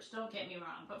flowers, don't get me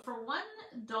wrong, but for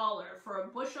 $1 for a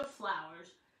bush of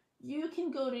flowers, you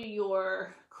can go to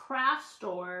your craft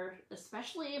store,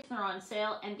 especially if they're on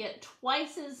sale, and get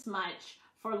twice as much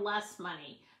for less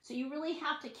money. So you really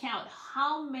have to count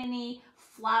how many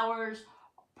flowers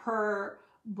per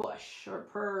bush or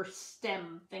per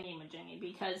stem thingy-majingy,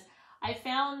 because I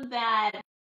found that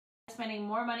spending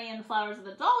more money on flowers at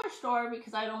the dollar store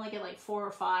because I'd only get like 4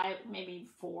 or 5, maybe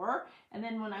 4. And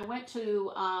then when I went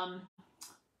to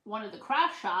one of the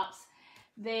craft shops,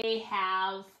 they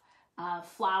have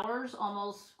flowers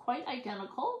almost quite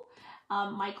identical,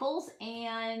 Michael's,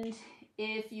 and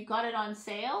if you got it on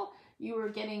sale, you were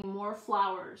getting more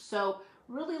flowers. So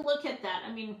really look at that.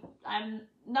 I mean, I'm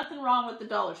nothing wrong with the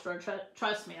dollar store.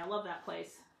 Trust me, I love that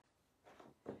place.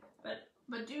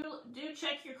 But do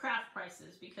check your craft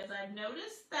prices, because I've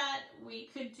noticed that we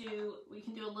can do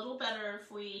a little better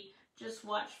if we just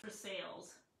watch for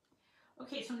sales.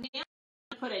 Okay, so now I'm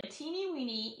gonna put a teeny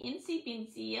weeny insy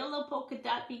binsy yellow polka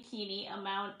dot bikini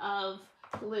amount of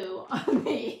glue on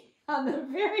the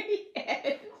very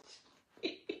edge.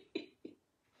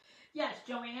 Yes,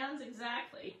 Joanne's,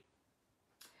 exactly.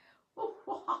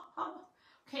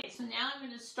 Okay, so now I'm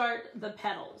going to start the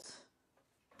petals.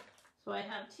 So I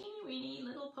have teeny weeny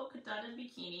little polka dotted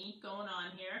bikini going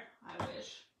on here. I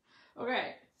wish.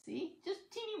 Okay, see?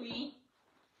 Just teeny weeny.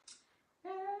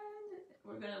 And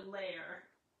we're going to layer.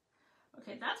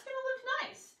 Okay, that's going to look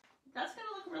nice. That's going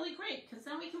to look really great, because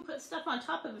then we can put stuff on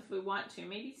top of it if we want to.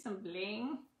 Maybe some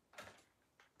bling.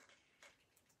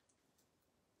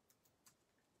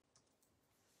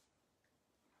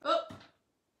 Oh!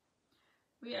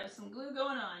 We have some glue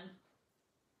going on.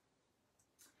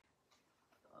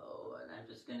 Oh, and I'm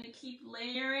just going to keep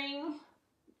layering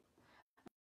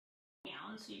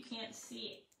down so you can't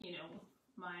see, you know,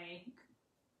 my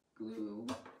glue.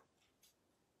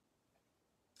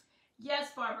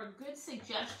 Yes, Barbara, good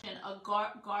suggestion. A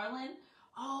garland.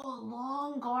 Oh, a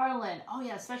long garland. Oh,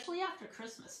 yeah, especially after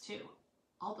Christmas, too.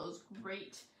 All those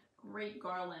great, great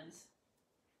garlands.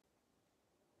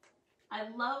 I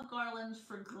love garlands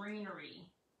for greenery.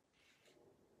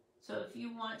 So if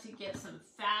you want to get some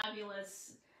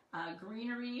fabulous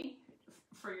greenery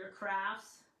for your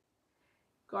crafts,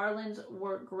 garlands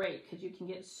work great because you can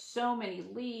get so many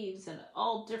leaves and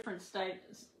all different style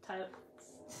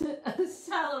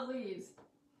of leaves.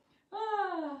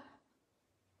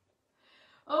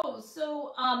 Oh,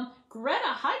 so Greta,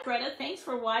 hi Greta, thanks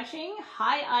for watching.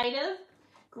 Hi Ida.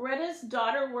 Greta's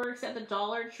daughter works at the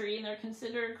Dollar Tree, and they're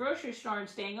considered a grocery store and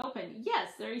staying open.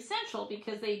 Yes, they're essential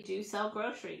because they do sell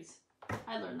groceries.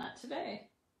 I learned that today.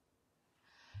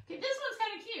 Okay, this one's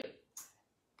kind of cute.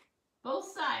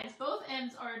 Both sides, both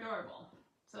ends are adorable.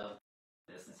 So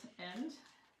this is end.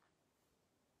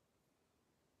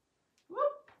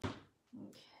 Whoop.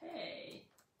 Okay.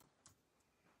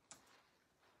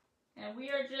 And we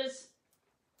are just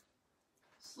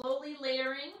slowly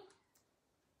layering.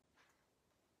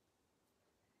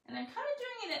 And I'm kind of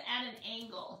doing it at an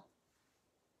angle.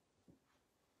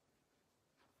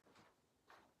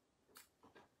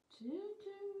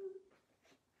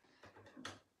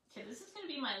 Okay, this is going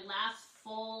to be my last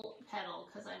full petal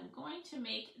because I'm going to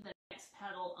make the next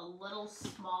petal a little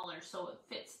smaller so it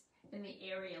fits in the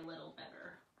area a little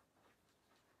better.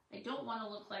 I don't want to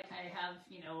look like I have,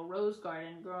 you know, a rose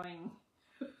garden growing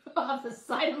off the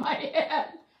side of my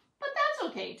head, but that's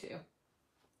okay too.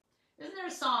 Isn't there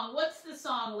a song? What's the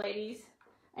song, ladies?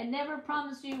 I never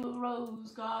promised you a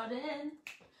rose garden.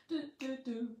 Do, do,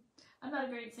 do. I'm not a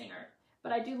great singer,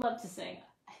 but I do love to sing.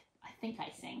 I think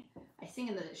I sing. I sing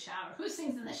in the shower. Who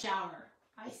sings in the shower?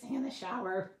 I sing in the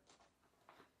shower.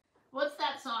 What's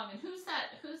that song? And who's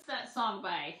that song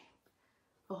by?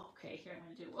 Oh, okay, here I'm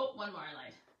going to do, oh, one more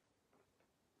light.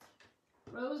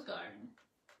 Rose Garden.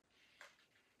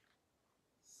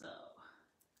 So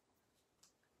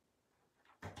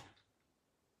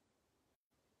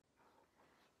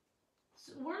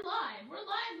we're live. We're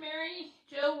live, Mary.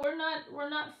 Joe, we're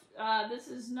not, this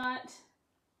is not,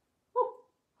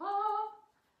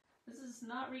 this is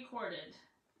not recorded.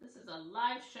 This is a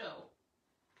live show.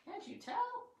 Can't you tell?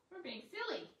 We're being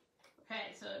silly.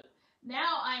 Okay, so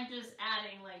now I'm just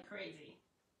adding like crazy.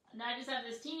 And I just have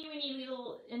this teeny weeny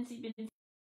little insy bitty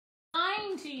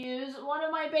trying to use one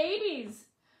of my babies.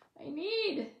 I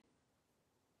need.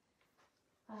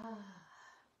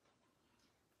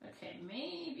 Okay,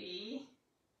 maybe.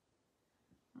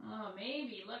 Oh,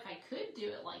 maybe. Look, I could do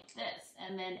it like this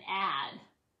and then add.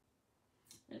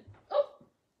 Oh!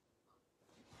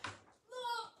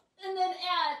 And then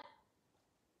add.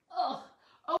 Oh.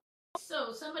 Oh.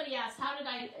 So somebody asked, how did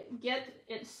I get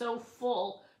it so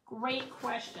full? Great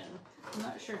question. I'm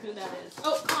not sure who that is.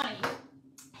 Oh, Connie.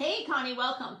 Hey, Connie,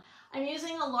 welcome. I'm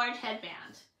using a large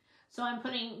headband. So I'm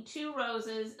putting 2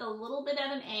 roses a little bit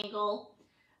at an angle,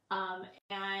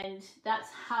 and that's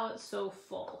how it's so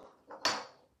full.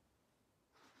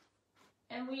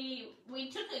 And we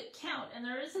took a count, and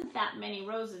there isn't that many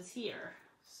roses here.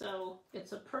 So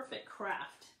it's a perfect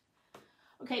craft.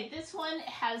 Okay, this one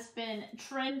has been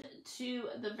trimmed to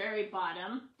the very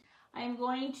bottom. I'm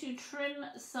going to trim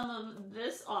some of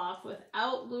this off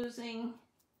without losing,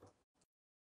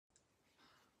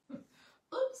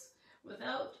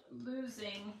 without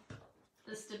losing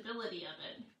the stability of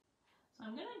it. So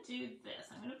I'm going to do this.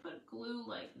 I'm going to put glue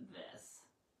like this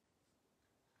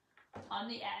on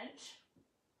the edge.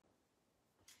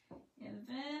 And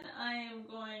then I am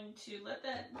going to let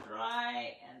that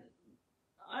dry, and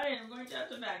I am going to have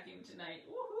to vacuum tonight.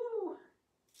 Woohoo!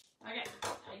 Okay,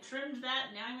 I trimmed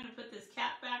that. Now I'm going to put this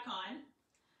cap back on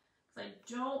because I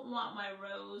don't want my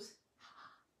rose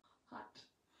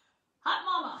hot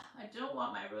mama. I don't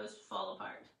want my rose to fall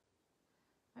apart.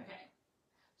 Okay,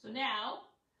 so now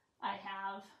I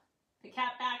have the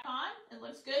cap back on. It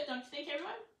looks good, don't you think,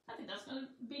 everyone? I think that's going to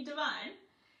be divine.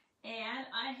 And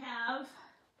I have,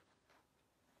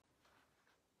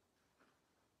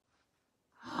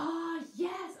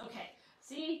 yes, okay.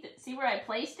 See where I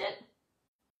placed it?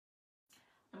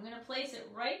 I'm going to place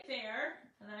it right there,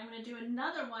 and then I'm going to do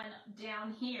another one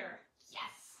down here.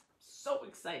 Yes, so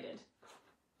excited.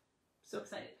 So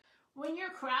excited. When you're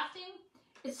crafting,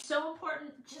 it's so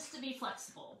important just to be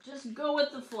flexible. Just go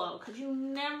with the flow, because you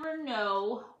never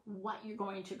know what you're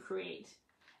going to create.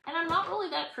 And I'm not really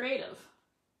that creative.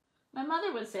 My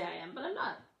mother would say I am, but I'm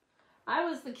not. I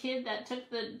was the kid that took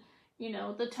the,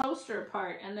 the toaster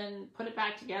apart and then put it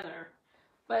back together.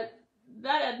 But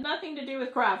that had nothing to do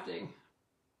with crafting.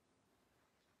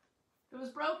 If it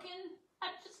was broken,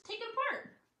 I'd just take it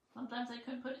apart. Sometimes I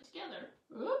couldn't put it together.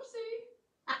 Oopsie.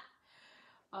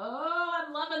 Oh,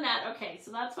 I'm loving that. Okay, so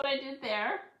that's what I did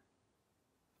there.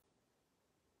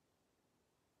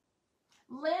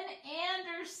 Lynn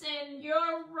Anderson,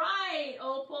 you're right.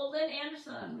 Opal, Lynn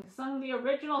Anderson sung the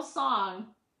original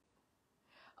song.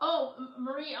 Oh,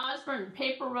 Marie Osborne,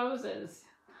 Paper Roses.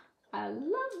 I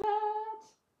love that.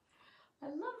 I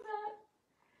love that.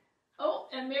 Oh,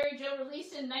 and Mary Jo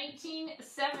released in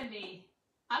 1970.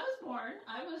 I was born.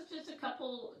 I was just a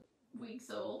couple weeks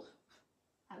old.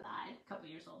 I lied. A couple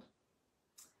years old.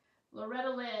 Loretta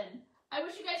Lynn. I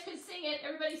wish you guys could sing it.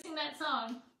 Everybody sing that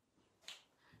song.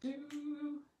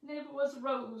 Never was a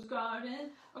rose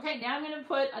garden. Okay, now I'm going to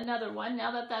put another one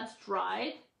now that that's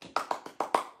dried.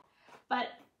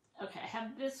 But, okay, I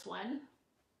have this one.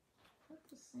 That's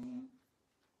the same.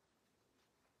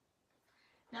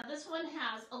 Now this one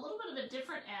has a little bit of a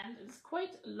different end. It's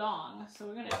quite long, so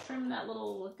we're going to trim that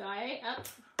little guy up.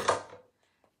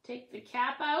 Take the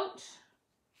cap out.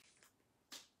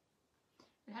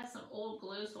 It has some old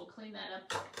glue, so we'll clean that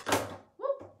up.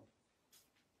 Whoop.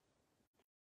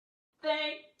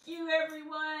 Thank you,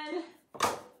 everyone.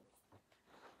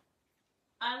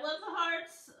 I love the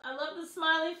hearts. I love the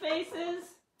smiley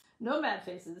faces. No mad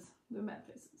faces. No mad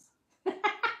faces.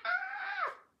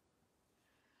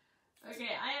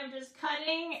 Okay, I am just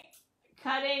cutting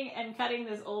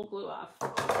this old glue off.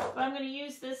 But I'm going to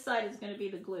use this side is going to be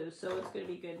the glue, so it's going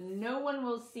to be good. No one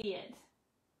will see it.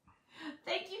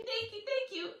 Thank you, thank you,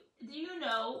 thank you. Do you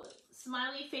know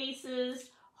smiley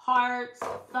faces, hearts,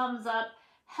 thumbs up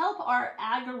help our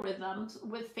algorithms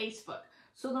with Facebook?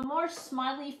 So the more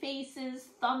smiley faces,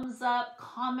 thumbs up,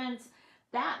 comments,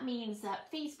 that means that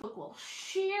Facebook will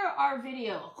share our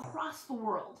video across the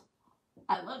world.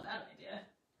 I love that idea.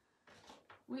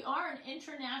 We are an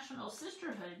international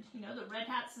sisterhood, the Red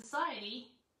Hat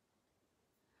Society.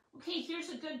 Okay, here's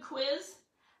a good quiz.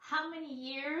 How many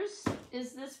years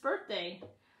is this birthday?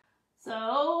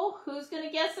 So, who's going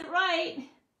to guess it right?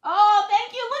 Oh,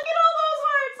 thank you. Look at all those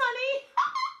hearts, honey.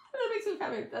 That makes me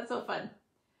happy. That's so fun.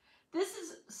 This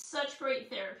is such great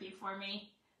therapy for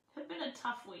me. It's been a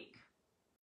tough week.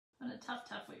 It's been a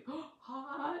tough week.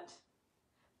 Hot.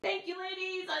 Thank you,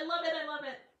 ladies. I love it. I love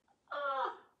it.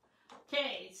 Oh.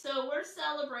 Okay, so we're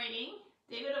celebrating.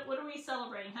 David, what are we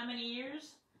celebrating? How many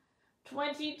years?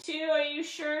 22. Are you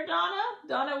sure, Donna?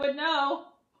 Donna would know.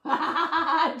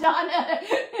 Donna.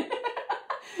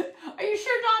 Are you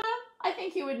sure, Donna? I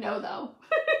think you would know, though.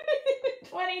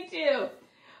 22.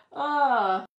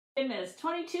 Oh, goodness.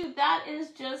 22. That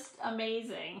is just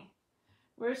amazing.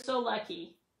 We're so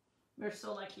lucky. We're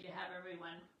so lucky to have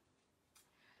everyone.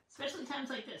 Especially times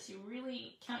like this. You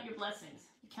really count your blessings.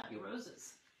 You count your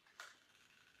roses.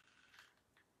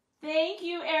 Thank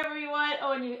you, everyone.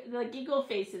 Oh, and the giggle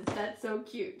faces. That's so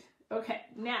cute. Okay,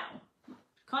 now,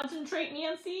 concentrate,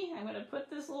 Nancy. I'm going to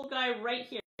put this little guy right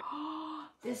here. Oh,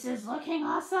 this is looking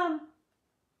awesome.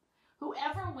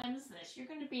 Whoever wins this, you're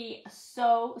going to be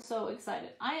so, so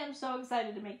excited. I am so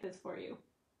excited to make this for you.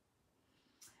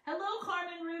 Hello,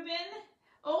 Carmen Rubin.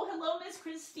 Oh, hello, Miss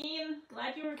Christine.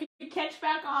 Glad you were catch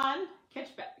back on.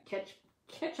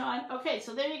 Catch on. Okay,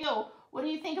 so there you go. What do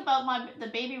you think about the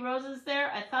baby roses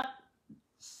there? I thought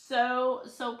so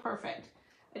perfect.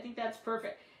 I think that's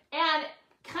perfect. And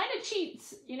kind of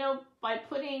cheats, you know, by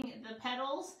putting the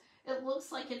petals. It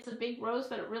looks like it's a big rose,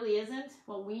 but it really isn't.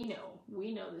 Well, we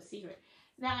know the secret.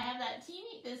 Now I have that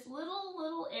this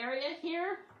little area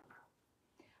here.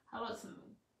 How about some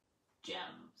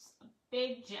gems? A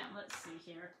big gem. Let's see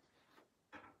here.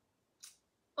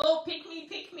 Oh, pick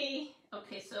me.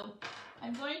 Okay, so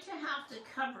I'm going to have to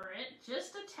cover it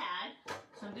just a tad.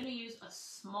 So I'm going to use a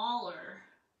smaller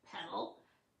petal.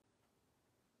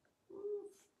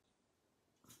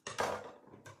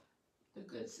 The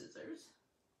good scissors.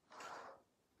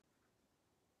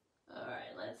 All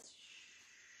right,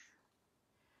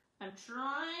 I'm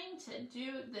trying to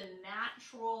do the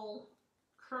natural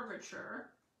curvature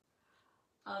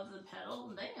of the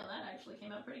petal. Damn, that actually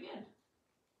came out pretty good.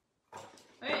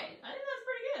 Okay, I think that's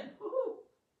pretty good. Woohoo!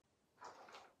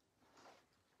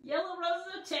 Yellow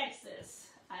Roses of Texas.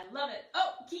 I love it.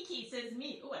 Oh, Kiki says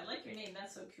me. Oh, I like your name.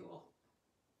 That's so cool.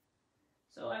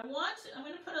 So I'm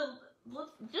going to put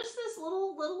just this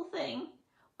little thing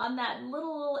on that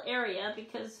little area,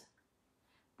 because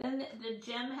then the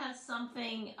gem has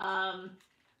something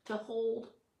to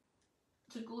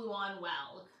glue on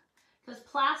well. Because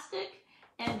plastic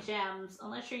and gems,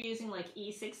 unless you're using like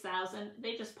E6000,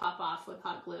 they just pop off with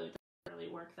hot glue. It doesn't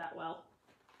really work that well.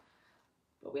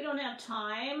 But we don't have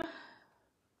time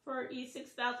for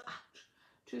E6000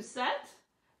 to set,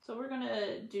 so we're going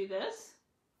to do this.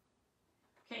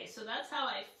 Okay, so that's how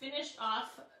I finished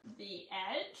off the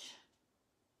edge.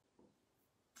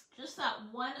 Just that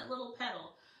one little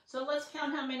petal. So let's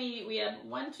count how many we have.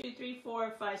 1, 2, 3,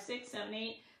 4, 5, 6, 7,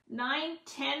 8, 9,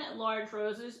 10 large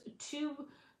roses, two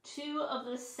of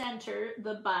the center,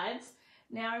 the buds.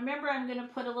 Now remember, I'm going to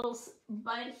put a little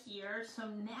bud here. So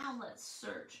now let's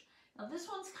search. Now this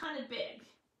one's kind of big.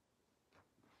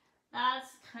 That's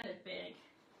kind of big.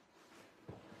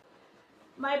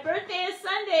 My birthday is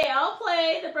Sunday. I'll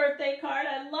play the birthday card.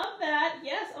 I love that.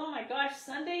 Yes. Oh my gosh.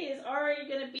 Sunday is already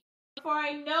going to be. Before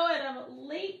I know it, I'm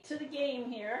late to the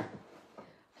game here.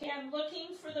 Okay, I'm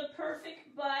looking for the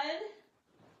perfect bud.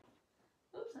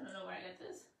 Oops, I don't know where I got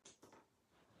this.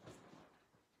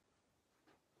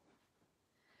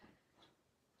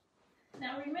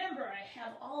 Now remember, I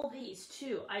have all these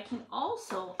too. I can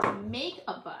also make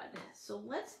a bud. So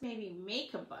let's maybe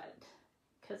make a bud,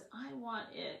 because I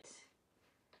want it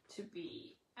to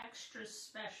be extra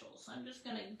special. So I'm just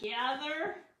going to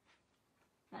gather.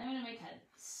 I'm going to make a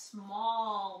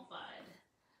small bud.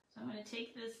 So I'm going to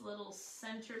take this little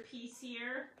center piece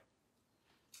here.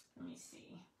 Let me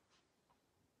see.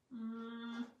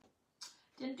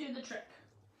 Didn't do the trick.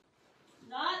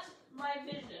 Not my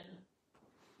vision.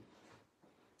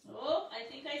 Oh, I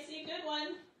think I see a good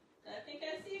one.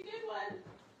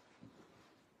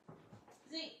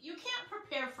 See, you can't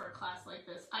prepare for a class like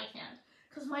this. I can't.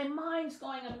 Because my mind's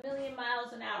going a million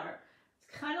miles an hour.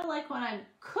 It's kind of like when I'm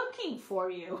cooking for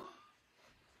you.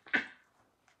 I'm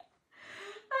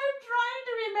trying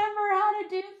to remember how to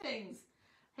do things.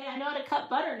 Hey, I know how to cut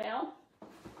butter now.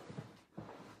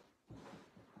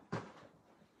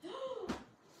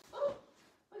 Oh,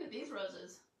 look at these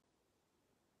roses.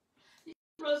 These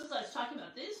roses I was talking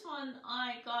about. This one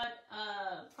I got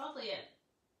probably at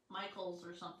Michael's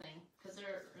or something, because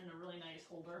they're in a really nice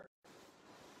holder.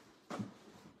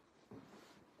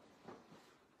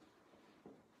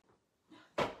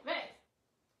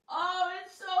 Oh,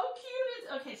 it's so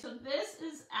cute. Okay, so this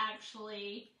is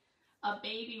actually a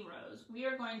baby rose. We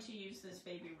are going to use this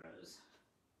baby rose.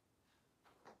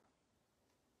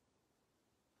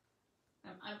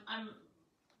 I'm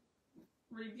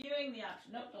reviewing the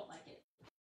option. Nope, don't like it.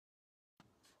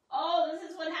 Oh, this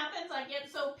is what happens. I get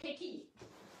so picky.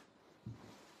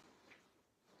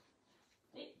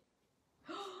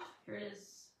 Here it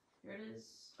is. Here it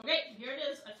is. Okay, here it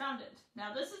is. I found it.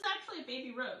 Now this is actually a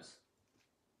baby rose.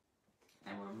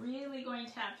 And we're really going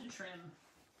to have to trim.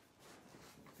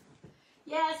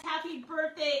 Yes, happy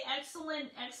birthday.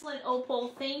 Excellent, excellent, Opal.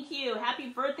 Thank you. Happy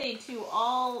birthday to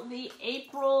all the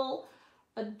April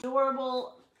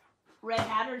adorable Red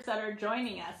Hatters that are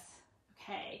joining us.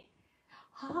 Okay.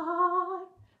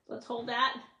 Let's hold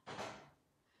that.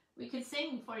 We could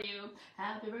sing for you.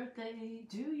 Happy birthday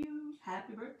to you.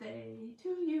 Happy birthday to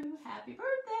you. Happy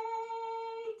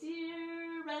birthday,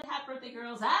 dear Red Hat birthday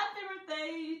girls. Happy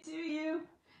birthday to you.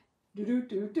 Do do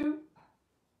do do.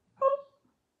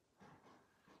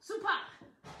 Super.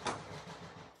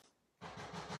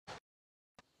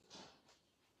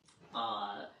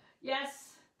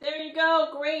 Yes. There you go.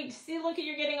 Great. See, look at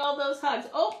you're getting all those hugs.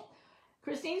 Oh,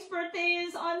 Christine's birthday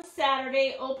is on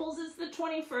Saturday. Opal's is the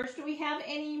 21st. Do we have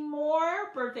any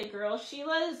more birthday girls?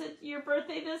 Sheila, is it your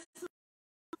birthday this month?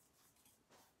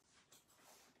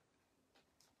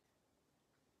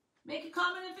 Make a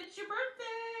comment if it's your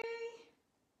birthday.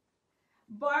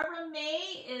 Barbara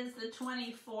May is the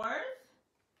 24th.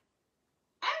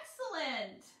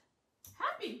 Excellent.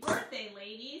 Happy birthday,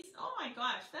 ladies. Oh my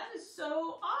gosh, that is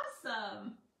so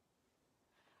awesome.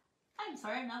 I'm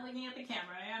sorry, I'm not looking at the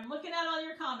camera. I'm looking at all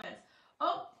your comments.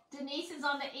 Oh, Denise is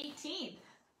on the 18th.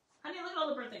 Honey, look at all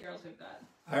the birthday girls we've got.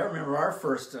 I remember our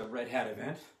first Red Hat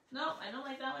event. No, I don't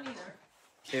like that one either.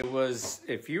 It was,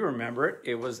 if you remember it,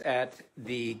 it was at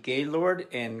the Gaylord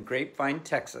in Grapevine,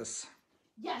 Texas.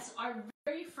 Yes, our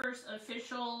very first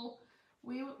official,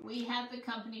 we had the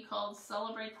company called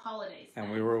Celebrate the Holidays.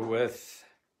 And we were with...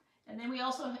 And then we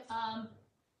also,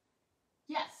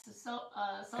 yes,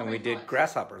 and we did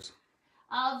Grasshoppers.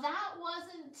 That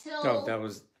wasn't until... No, that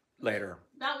was later.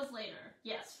 That was later,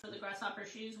 yes, for the Grasshopper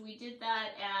shoes. We did that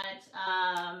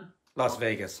at... Las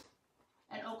Vegas.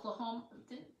 At Oklahoma.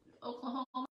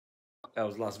 Oklahoma? That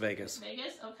was Las Vegas.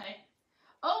 Vegas? Okay.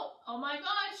 Oh my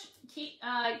gosh.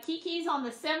 Kiki's on the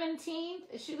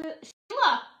 17th.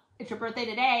 Sheila, it's your birthday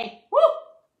today. Woo!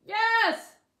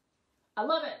 Yes! I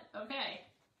love it. Okay.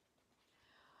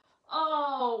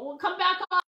 Oh, we'll come back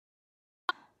on.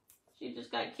 She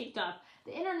just got kicked off.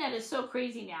 The internet is so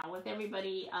crazy now with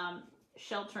everybody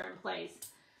shelter in place.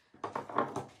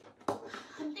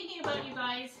 I'm thinking about you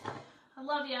guys. I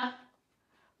love ya.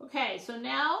 Okay, so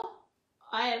now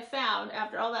I have found,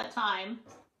 after all that time,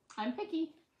 I'm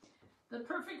picky, the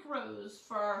perfect rose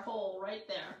for our hole right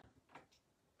there.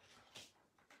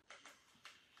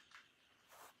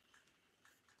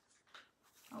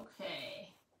 Okay.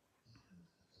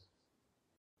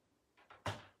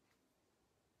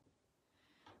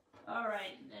 All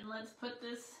right, then let's put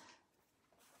this.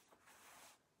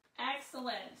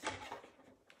 Excellent.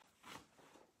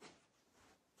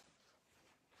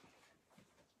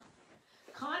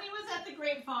 Connie was at the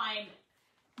Grapevine.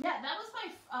 Yeah, that was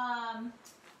my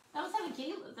that was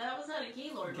at a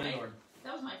Gaylord, right? Gaylord.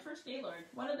 That was my first Gaylord.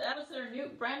 That was their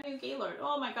brand new Gaylord.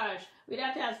 Oh my gosh. We'd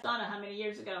have to ask Donna how many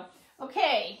years ago.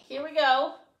 Okay, here we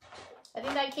go. I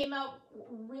think that came out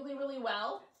really, really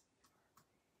well.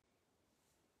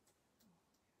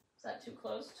 Is that too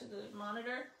close to the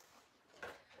monitor?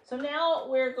 So now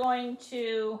we're going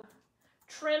to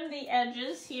trim the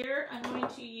edges here. I'm going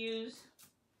to use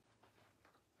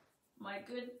my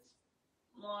good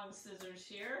long scissors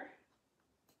here.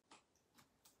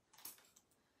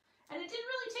 And it didn't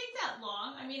really take that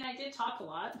long. I mean, I did talk a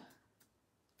lot.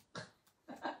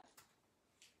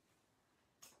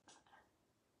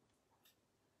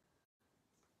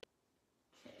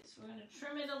 Okay, so we're going to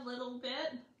trim it a little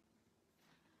bit.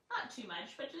 Not too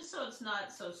much, but just so it's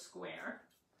not so square.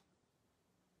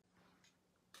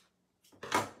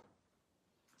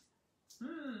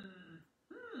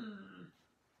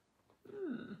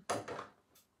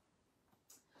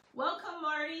 Welcome,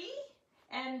 Marty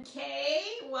and Kay.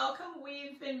 Welcome.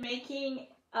 We've been making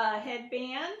a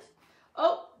headband.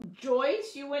 Oh,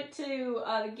 Joyce, you went to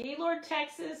the Gaylord,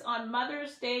 Texas on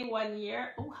Mother's Day one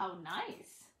year. Oh, how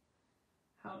nice.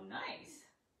 How nice.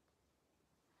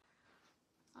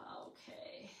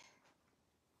 Okay.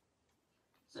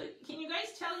 So can you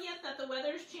guys tell yet that the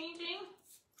weather's changing?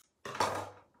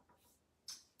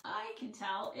 I can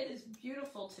tell. It is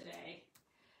beautiful today.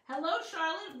 Hello,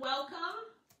 Charlotte. Welcome.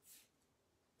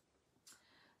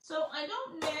 So I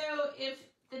don't know if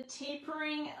the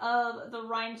tapering of the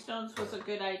rhinestones was a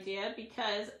good idea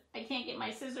because I can't get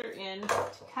my scissor in to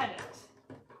cut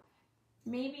it.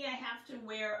 Maybe I have to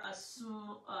wear a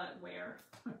small,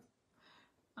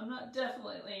 I'm not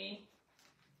definitely.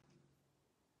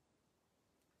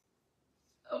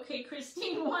 Okay,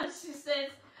 Christine wants to say,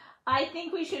 I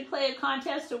think we should play a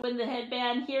contest to win the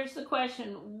headband. Here's the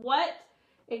question. What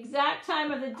exact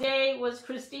time of the day was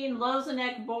Christine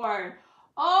Lozenek born?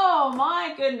 Oh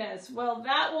my goodness. Well,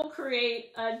 that will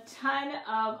create a ton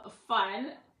of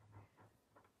fun.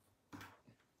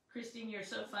 Christine, you're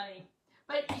so funny.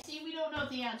 But you see, we don't know if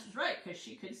the answer's right because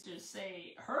she could just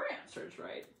say her answer's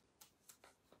right.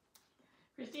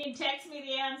 Christine, text me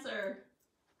the answer.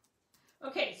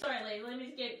 Okay, sorry, lady.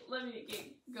 Let me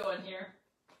get going here.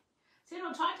 See, I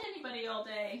don't talk to anybody all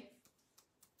day.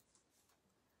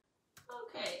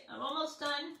 Okay, I'm almost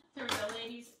done. Here we go,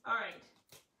 ladies. All right.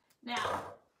 Now,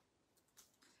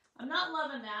 I'm not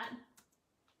loving that.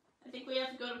 I think we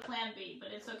have to go to plan B,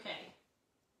 but it's okay.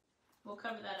 We'll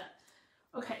cover that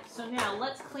up. Okay, so now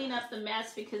let's clean up the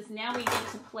mess because now we get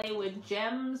to play with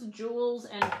gems, jewels,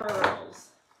 and pearls.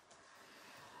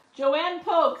 Joanne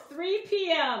Polk, 3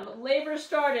 p.m. Labor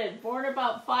started. Born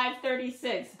about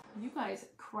 5:36. You guys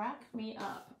crack me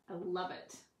up. I love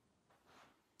it.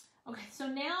 Okay, so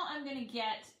now I'm going to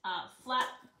get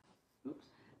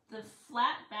the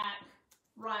flat back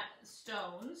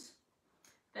stones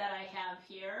that I have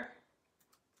here.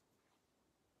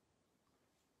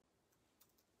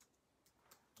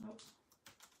 Oops.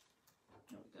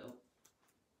 There we go.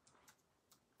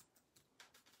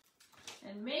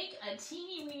 And make a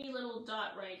teeny weeny little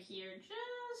dot right here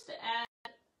just to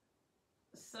add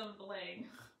some bling.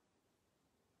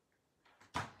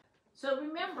 So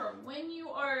remember, when you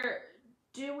are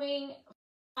doing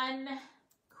fun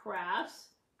crafts,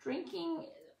 drinking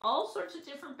all sorts of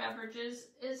different beverages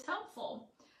is helpful.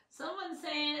 Someone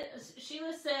saying,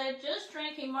 Sheila said, just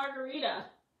drank a margarita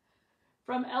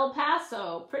from El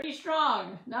Paso. Pretty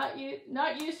strong. Not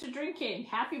used to drinking.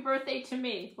 Happy birthday to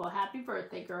me. Well, happy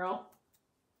birthday, girl.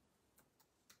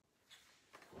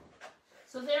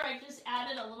 So there, I just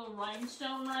added a little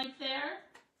rhinestone right there.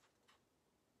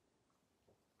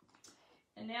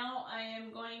 And now I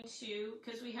am going to,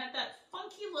 because we had that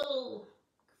funky little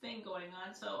thing going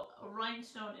on, so a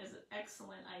rhinestone is an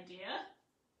excellent idea.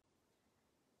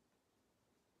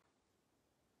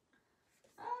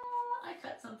 I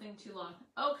cut something too long.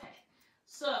 Okay,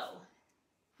 so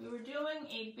we were doing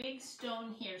a big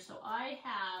stone here, so I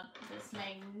have this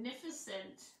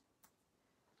magnificent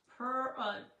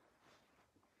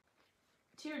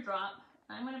teardrop.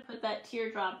 I'm going to put that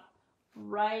teardrop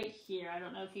right here. I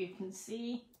don't know if you can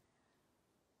see.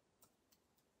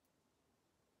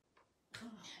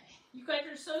 Okay. You guys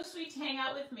are so sweet to hang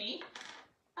out with me.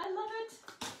 I love it.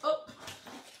 Oh.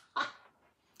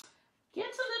 Get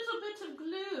a little bit of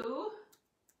glue.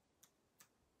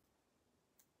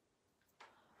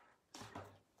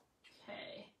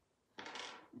 Okay.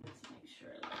 Let's make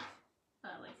sure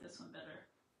I like this one better.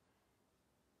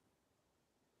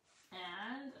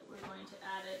 And we're going to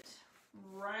add it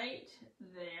right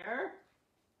there.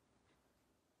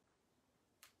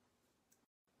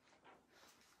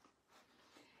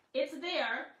 It's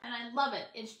there, and I love it.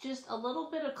 It's just a little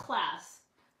bit of class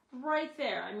right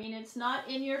there. I mean, it's not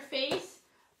in your face,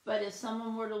 but if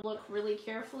someone were to look really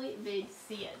carefully, they'd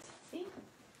see it. See?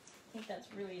 I think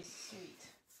that's really sweet.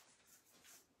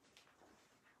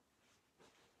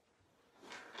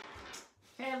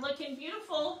 Okay, looking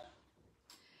beautiful.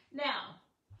 Now,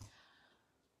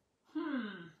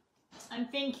 I'm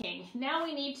thinking, now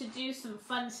we need to do some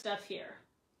fun stuff here.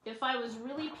 If I was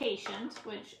really patient,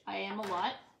 which I am a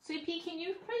lot, CP, can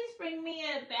you please bring me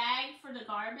a bag for the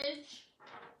garbage?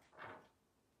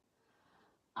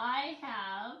 I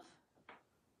have,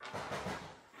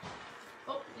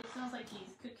 oh, it sounds like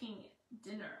he's cooking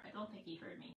dinner. I don't think he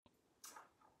heard me.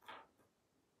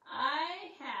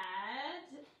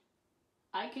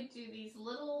 I could do these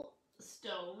little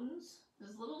stones,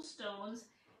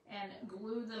 and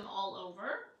glue them all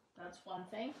over. That's one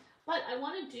thing. But I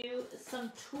want to do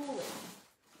some tooling.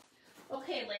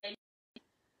 Okay, ladies,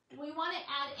 do we want to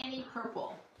add any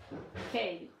purple?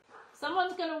 Okay,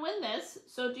 someone's going to win this.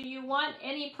 So do you want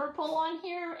any purple on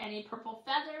here? Any purple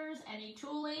feathers? Any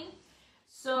tooling?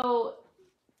 So,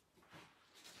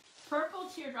 purple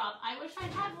teardrop. I wish I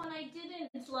had one. I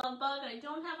didn't, Love Bug. I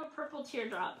don't have a purple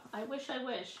teardrop. I wish.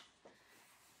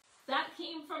 That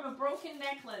came from a broken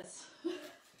necklace.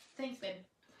 Thanks, babe.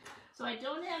 So I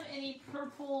don't have any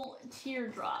purple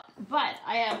teardrop, but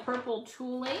I have purple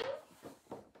tooling.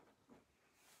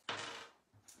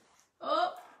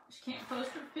 Oh, she can't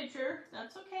post her picture.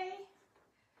 That's okay.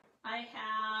 I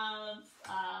have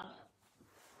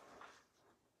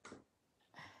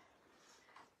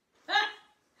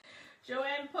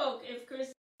Joanne Polk. If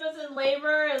Christine was in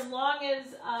labor as long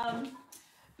as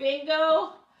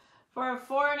bingo for a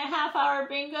 4.5-hour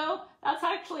bingo, that's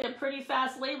actually a pretty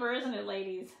fast labor, isn't it,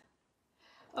 ladies?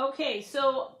 Okay,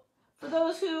 so For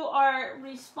those who are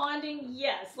responding,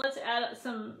 yes, let's add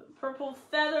some purple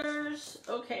feathers.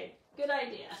 Okay, good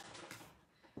idea.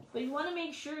 But you want to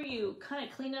make sure you kind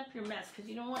of clean up your mess because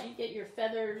you don't want to get your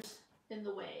feathers in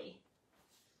the way.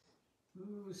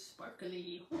 Ooh,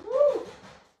 sparkly. Woo-hoo!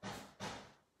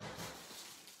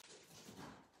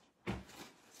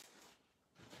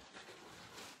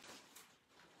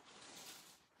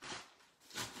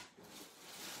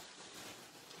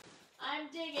 I'm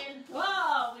digging.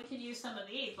 Whoa, we could use some of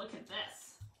these. Look at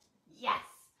this. Yes,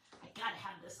 I gotta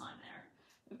have this on there.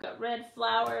 We've got red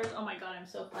flowers. Oh my God, I'm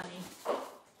so funny.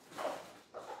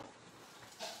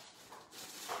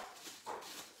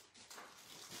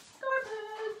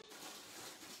 Garbage.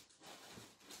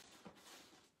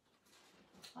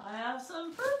 I have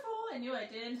some purple. I knew I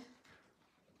did.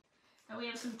 And we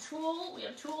have some tulle. We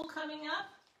have tulle coming up.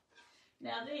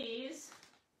 Now these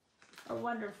are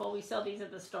wonderful. We sell these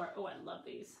at the store. Oh, I love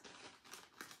these.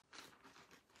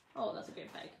 Oh, that's a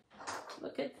great bag.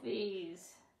 Look at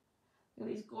these. Look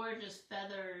at these gorgeous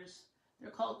feathers.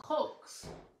 They're called coques.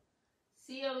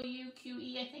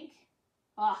 C-O-U-Q-E, I think.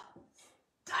 Ah,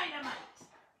 dynamite.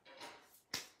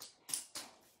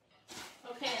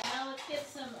 Okay, now let's get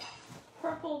some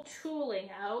purple tooling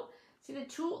out. See,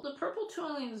 the purple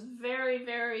tooling is very,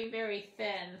 very, very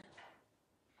thin,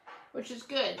 which is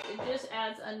good. It just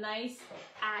adds a nice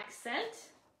accent.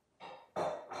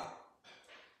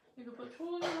 You can put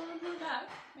tooling on your back.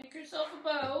 Make yourself a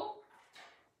bow.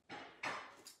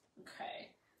 Okay.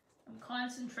 I'm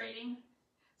concentrating.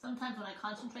 Sometimes when I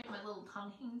concentrate, my little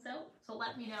tongue hangs out. So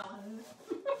let me know.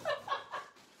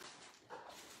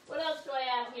 What else do I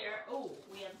have here? Oh,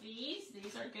 we have these.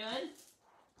 These are good.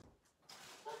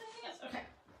 Yes. Okay.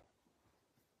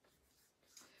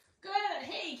 Good.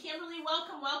 Hey, Kimberly,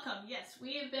 welcome, welcome. Yes,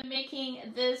 we have been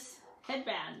making this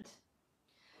headband.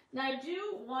 Now I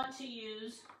do want to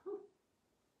use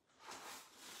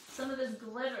some of this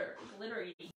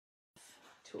glittery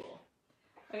tool.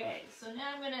 Okay, so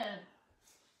now I'm gonna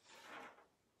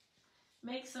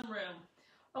make some room.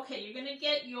 Okay, you're gonna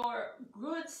get your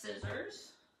good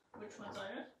scissors. Which ones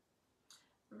are it?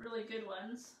 The really good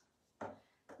ones.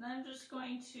 And I'm just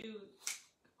going to,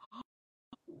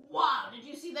 wow, did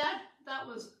you see that? That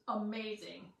was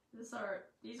amazing. These are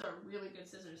really good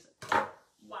scissors.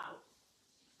 Wow,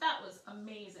 that was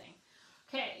amazing.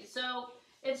 Okay, so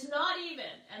it's not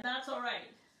even, and that's all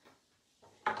right.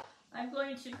 I'm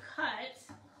going to cut,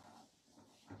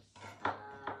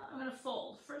 I'm going to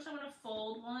fold. First I'm going to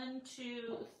fold 1,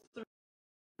 2, 3.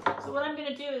 So what I'm going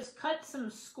to do is cut some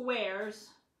squares,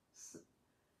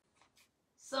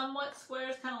 somewhat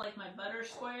squares, kind of like my butter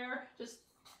square, just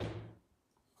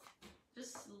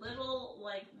little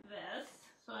like this.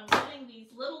 So I'm cutting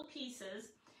these little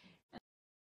pieces and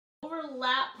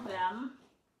overlap them.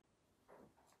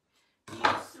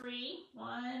 Use 3,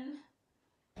 1,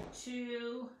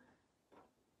 2,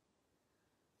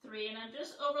 3, and I'm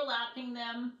just overlapping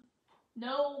them,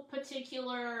 no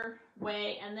particular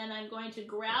way, and then I'm going to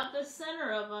grab the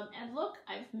center of them, and look,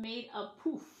 I've made a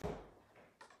poof.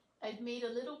 I've made a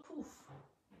little poof.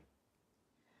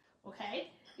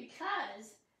 Okay,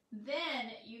 because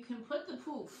then you can put the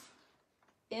poof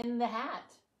in the hat.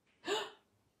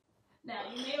 Now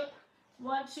you may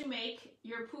want to make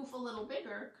your poof a little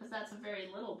bigger because that's a very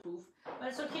little poof, but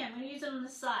it's okay. I'm going to use it on the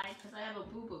side because I have a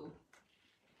boo-boo.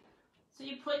 So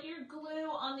you put your glue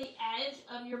on the edge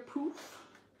of your poof.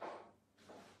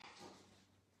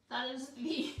 That is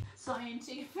the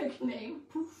scientific name,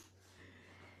 poof.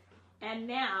 And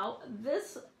now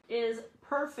this is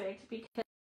perfect because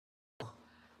you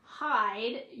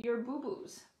hide your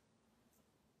boo-boos.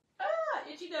 Ah,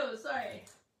 itchy nose, sorry.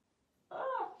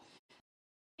 Oh.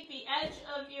 Take the edge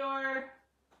of your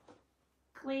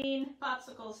clean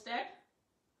popsicle stick.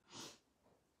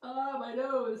 Oh, my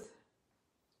nose.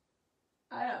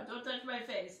 I know, don't touch my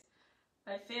face.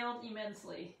 I failed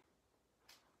immensely.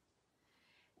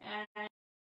 And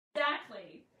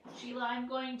exactly, Sheila, I'm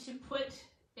going to put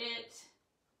it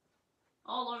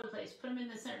all over the place. Put them in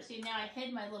the center. See, now I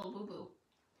hid my little boo-boo.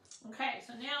 Okay,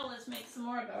 so now let's make some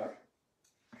more dough.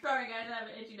 Sorry guys, I have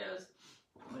an itchy nose.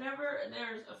 Whenever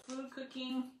there's a food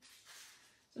cooking.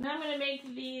 So now I'm going to make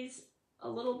these a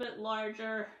little bit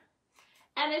larger.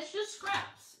 And it's just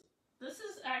scraps. This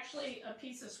is actually a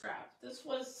piece of scrap. This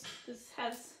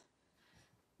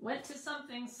went to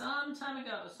something some time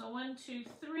ago. So 1, 2,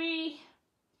 3.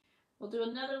 We'll do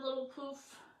another little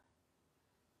poof.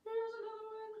 Here's another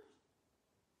one.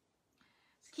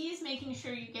 The key is making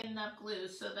sure you get enough glue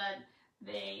so that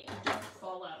they don't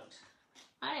fall out.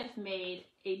 I have made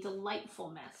a delightful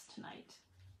mess tonight.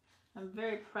 I'm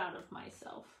very proud of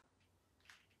myself.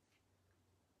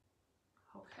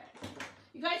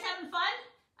 You guys having fun?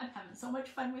 I'm having so much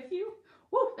fun with you.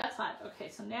 Woo, that's hot.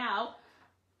 Okay, so now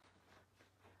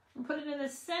I'm put it in the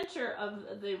center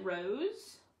of the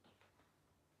rose.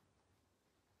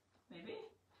 Maybe.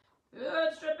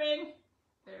 Good, stripping.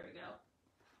 There we go.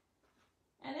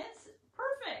 And it's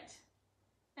perfect.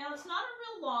 Now it's not a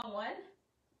real long one.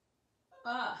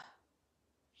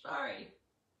 Sorry.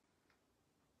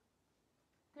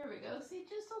 There we go. See,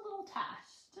 just a little touch.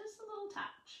 Just a little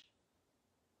touch.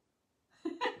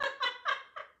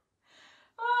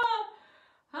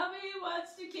 Hubby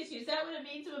wants to kiss you. Is that what it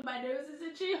means when my nose is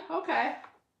itchy? Okay.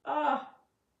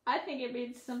 I think it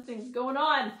means something's going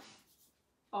on.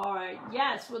 All right.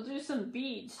 Yes, we'll do some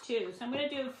beads too. So I'm going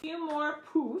to do a few more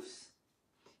poofs.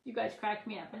 You guys cracked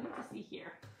me up. I need to see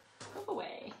here. Move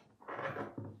away.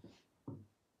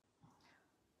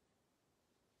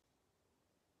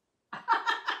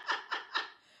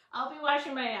 I'll be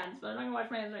washing my hands, but I'm not going to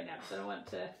wash my hands right now because I don't want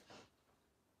to.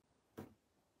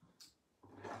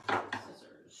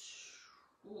 Scissors.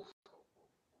 Oof.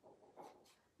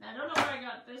 Now, I don't know where I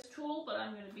got this tool, but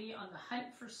I'm going to be on the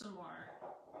hunt for some more.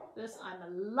 This I'm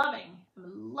loving.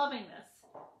 I'm loving this.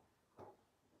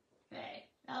 Okay,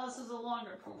 now this is a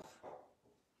longer poof.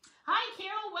 Hi,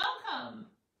 Carol, welcome.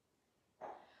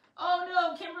 Oh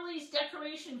no, Kimberly's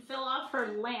decoration fell off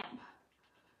her lamp.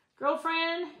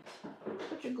 Girlfriend,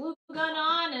 put your glue gun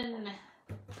on and...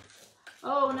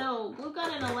 Oh no, glue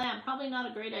gun and a lamp, probably not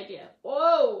a great idea.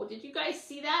 Whoa, did you guys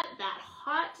see that? That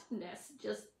hotness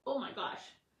just, oh my gosh.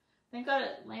 Thank God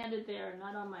it landed there,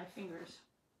 not on my fingers.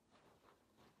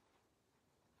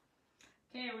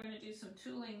 Okay, we're going to do some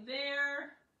tooling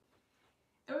there.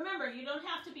 And remember, you don't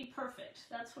have to be perfect.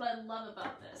 That's what I love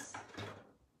about this.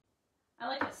 I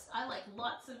like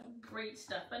lots of great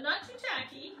stuff, but not too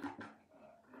tacky.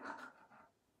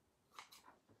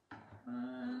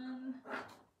 1,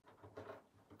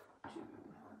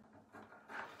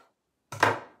 2.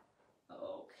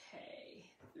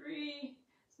 Okay, 3.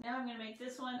 So now I'm going to make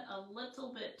this one a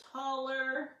little bit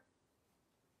taller.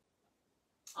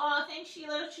 Aw, thanks,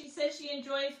 Sheila. She says she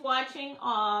enjoys watching.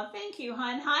 Aw, thank you,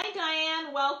 hon. Hi,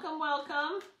 Diane. Welcome,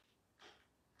 welcome.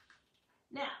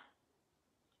 Now,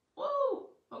 woo!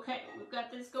 Okay, we've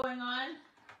got this going on.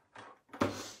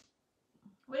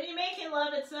 What are you making,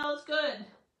 love? It smells good.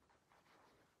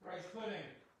 Rice pudding.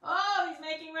 Oh, he's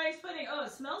making rice pudding. Oh,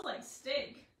 it smells like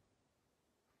steak.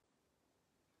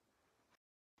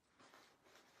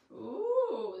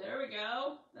 Ooh, there we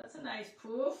go. That's a nice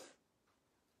poof.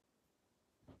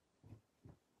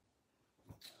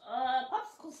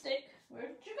 Popsicle stick, where'd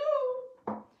you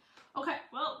go? Okay,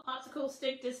 well, popsicle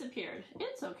stick disappeared.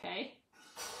 It's okay.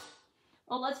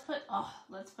 Oh, let's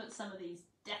put some of these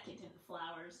decadent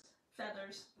flowers.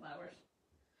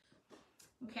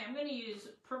 Okay, I'm going to use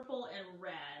purple and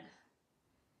red.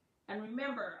 And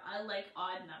remember, I like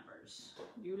odd numbers.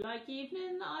 You like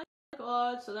even? I like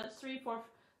odd. So that's 3, 4,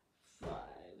 5.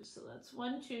 So that's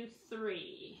 1, 2,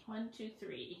 3. 1, 2,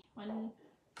 3. 1,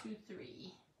 2,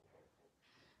 3.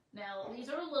 Now, these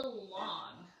are a little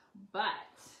long,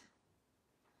 but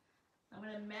I'm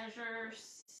going to measure.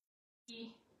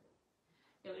 See.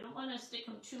 Yeah, we don't want to stick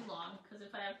them too long because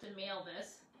if I have to mail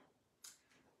this.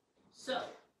 So,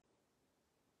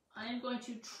 I am going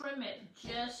to trim it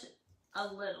just a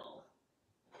little.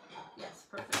 Yes,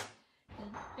 perfect.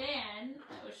 And then,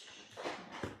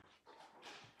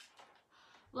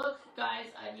 look,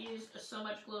 guys, I've used so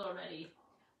much glue already.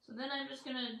 So then I'm just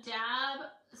going to dab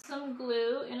some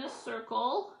glue in a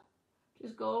circle.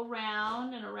 Just go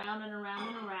around and around and around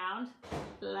and around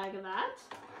like that.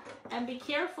 And be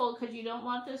careful because you don't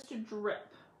want this to drip.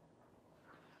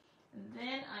 And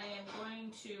then I am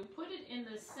going to put it in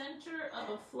the center of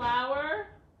a flower.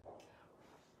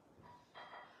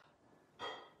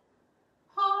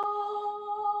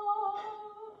 Oh.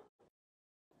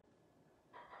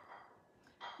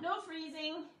 No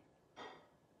freezing.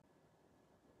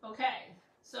 Okay,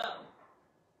 so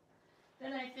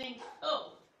then I think,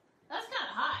 oh, that's kind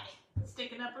of high. It's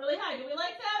sticking up really high. Do we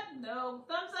like that? No.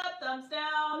 Thumbs up, thumbs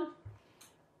down.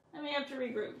 I may have to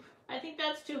regroup. I think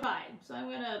that's too high, so I'm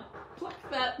going to pluck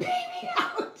that baby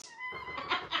out.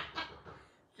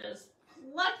 Just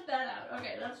pluck that out.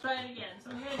 Okay, let's try it again. So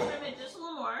I'm going to trim it just a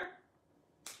little more.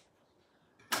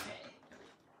 Okay.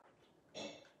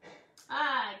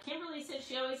 Ah, Kimberly said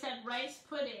she always had rice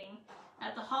pudding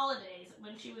at the holidays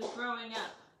when she was growing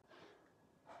up.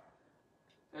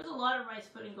 There's a lot of rice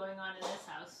pudding going on in this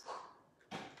house.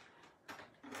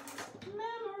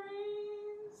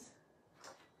 Memories.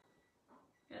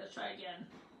 Okay, let's try again.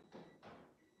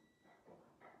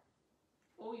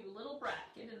 Oh, you little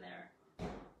brat, get in there.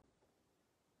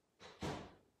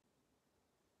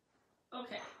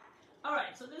 Okay. All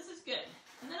right, so this is good.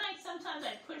 And then sometimes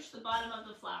I push the bottom of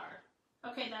the flower.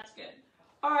 Okay, that's good.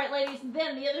 All right, ladies,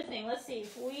 then the other thing, let's see.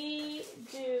 If we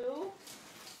do,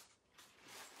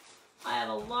 I have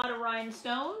a lot of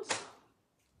rhinestones.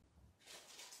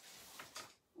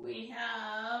 We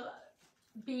have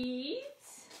beads.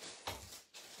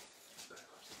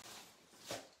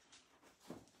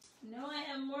 No, I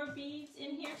have more beads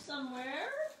in here somewhere.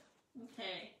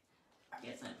 Okay, I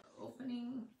guess I'm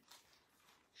opening.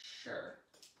 Sure.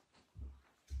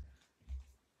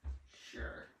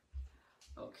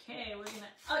 Okay, we're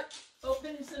gonna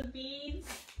open some beads.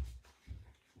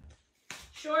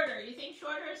 Shorter. You think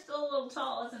shorter is still a little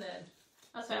tall, isn't it?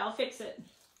 That's right, I'll fix it.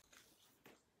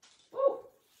 Woo!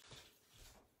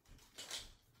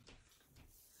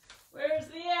 Where's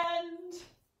the end?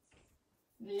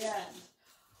 The end.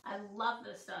 I love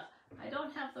this stuff. I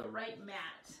don't have the right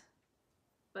mat,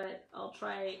 but I'll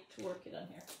try to work it on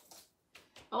here.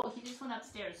 Oh, he just went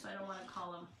upstairs, so I don't want to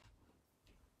call him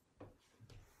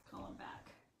back.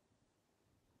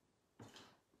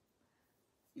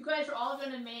 You guys are all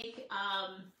going to make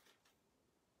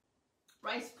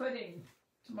rice pudding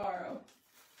tomorrow.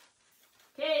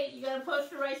 Okay, you got to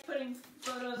post your rice pudding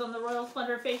photos on the Royal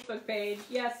Splendor Facebook page.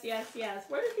 Yes, yes, yes.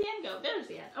 Where did the end go? There's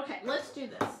the end. Okay, let's do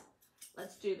this.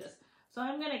 Let's do this. So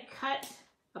I'm going to cut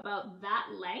about that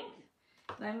length.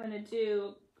 And I'm going to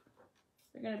do,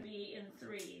 they're going to be in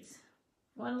threes.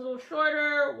 One a little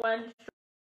shorter, one shorter.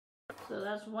 So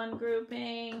that's one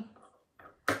grouping,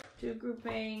 two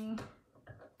grouping.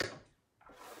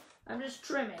 I'm just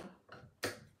trimming.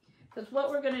 Because what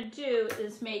we're going to do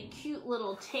is make cute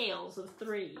little tails of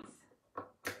threes.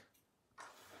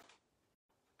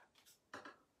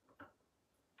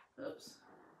 Oops.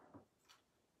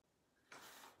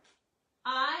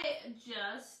 I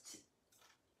just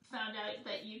found out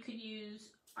that you could use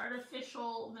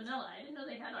artificial vanilla. I didn't know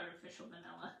they had artificial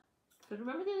vanilla. But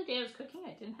remember the other day I was cooking?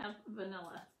 I didn't have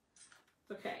vanilla.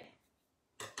 Okay.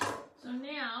 So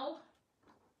now,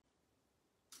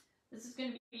 this is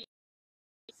going to be,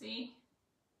 see?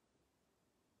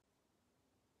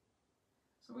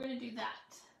 So we're going to do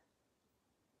that.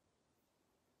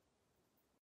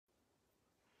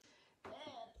 And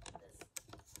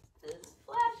this is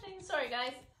flashing. Sorry,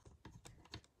 guys.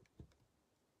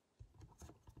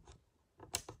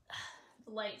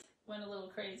 The light went a little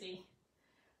crazy.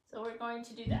 So we're going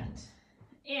to do that.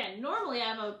 And normally I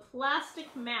have a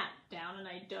plastic mat down and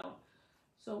I don't.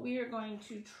 So we are going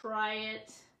to try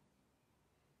it.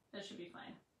 That should be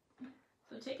fine.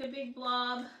 So take a big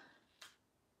blob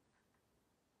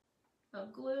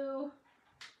of glue.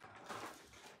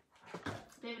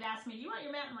 David asked me, do you want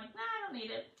your mat? I'm like, nah, I don't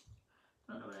need it.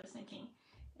 I don't know what I was thinking.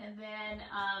 And then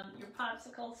your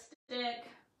popsicle stick.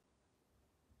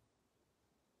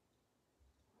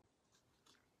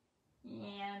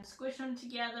 And squish them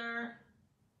together.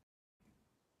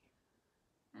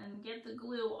 And get the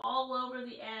glue all over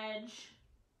the edge.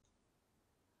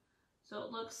 So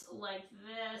it looks like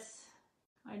this,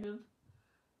 kind of.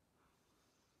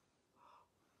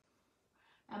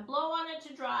 And blow on it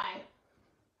to dry.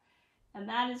 And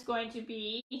that is going to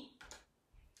be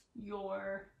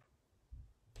your,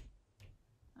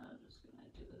 I'm just gonna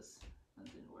do this. That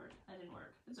didn't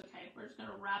work. It's okay. We're just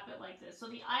gonna wrap it like this. So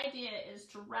the idea is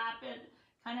to wrap it,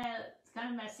 it's kind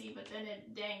of messy, but then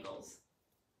it dangles.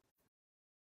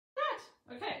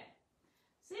 That, okay.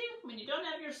 See, when you don't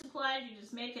have your supplies, you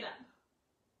just make it up.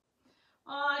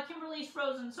 Kimberly's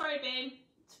frozen. Sorry, babe.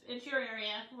 It's your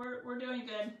area. We're doing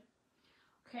good.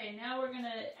 Okay, now we're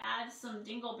gonna add some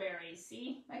dingleberries.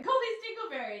 See? I call these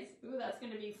dingleberries. Ooh, that's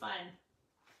gonna be fun.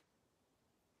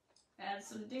 Add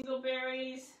some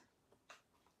dingleberries.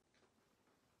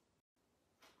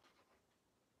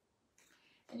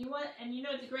 And you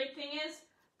know what the great thing is?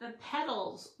 The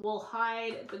petals will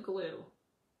hide the glue.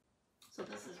 So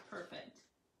this is perfect.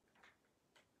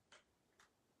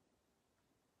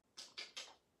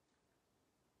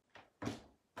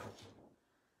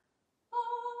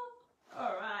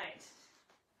 All right.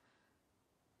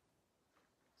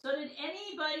 So did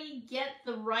anybody get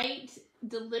the right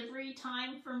delivery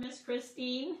time for Miss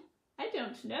Christine? I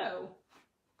don't know.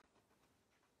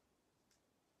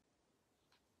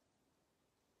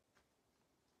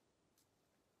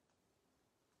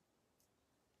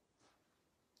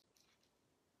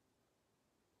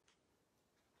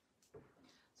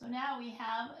 So now we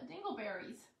have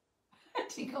dingleberries.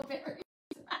 Dingleberries.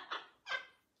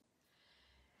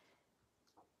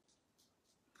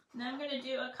 Now I'm going to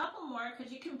do a couple more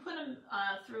because you can put them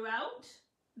throughout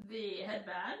the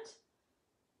headband.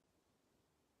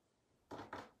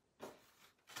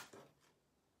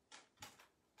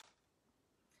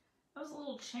 That was a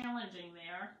little challenging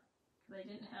there because I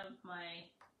didn't have my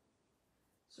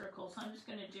circle, so I'm just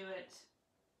going to do it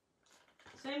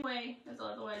same way, because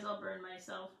otherwise I'll burn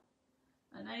myself.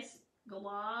 A nice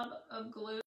glob of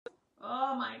glue.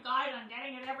 Oh my god, I'm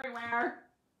getting it everywhere.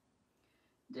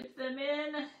 Dip them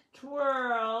in,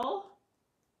 twirl.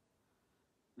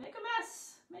 Make a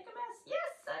mess. Make a mess.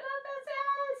 Yes, I love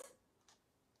messes.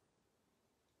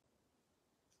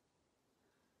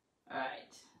 All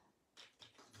right.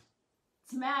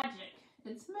 It's magic.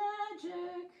 It's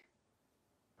magic.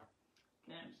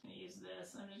 Okay, I'm just going to use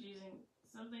this. I'm just using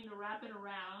something to wrap it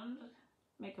around.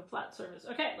 Make a flat surface.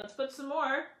 Okay, let's put some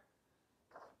more.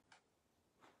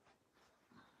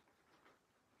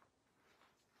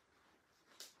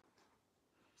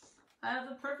 I have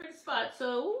the perfect spot,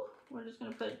 so we're just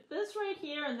going to put this right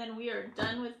here, and then we are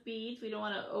done with beads. We don't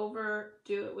want to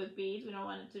overdo it with beads. We don't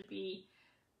want it to be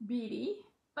beady,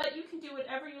 but you can do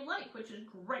whatever you like, which is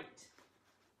great.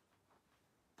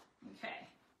 Okay.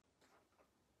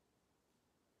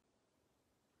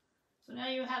 So now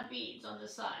you have beads on the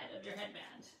side of your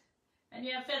headband, and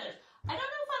you have feathers. I don't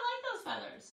know if I like those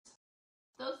feathers.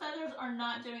 Those feathers are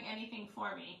not doing anything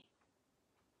for me.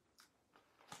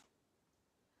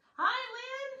 Hi,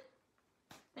 Lynn!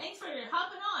 Thanks for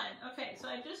hopping on. Okay, so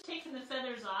I've just taken the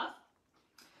feathers off.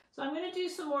 So I'm going to do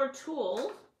some more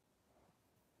tulle.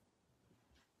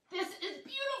 This is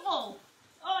beautiful!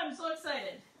 Oh, I'm so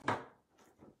excited.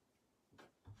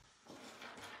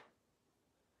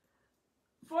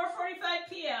 4:45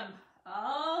 p.m.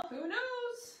 Oh, who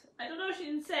knows? I don't know, she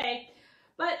didn't say.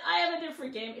 But I have a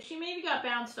different game. She maybe got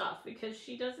bounced off because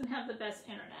she doesn't have the best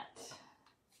internet.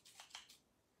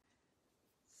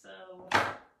 So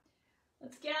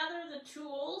let's gather the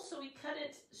tulle so we cut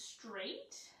it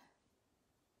straight.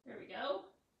 There we go.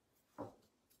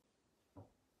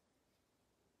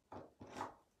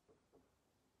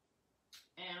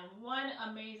 And one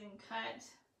amazing cut.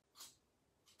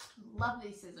 Love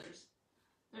these scissors.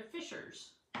 They're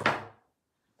Fishers.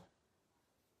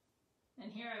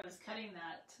 And here I was cutting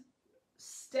that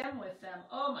stem with them.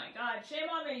 Oh my god, shame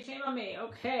on me, shame on me.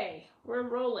 Okay, we're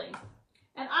rolling.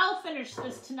 And I'll finish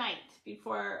this tonight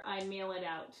before I mail it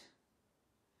out.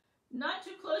 Not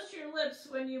too close to your lips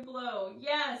when you blow.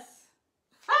 Yes.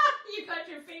 Ha! You got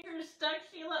your fingers stuck,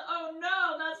 Sheila. Oh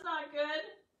no, that's not good.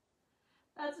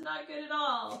 That's not good at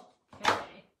all.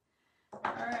 Okay.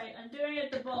 All right, I'm doing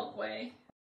it the bulk way.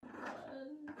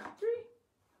 1, 3.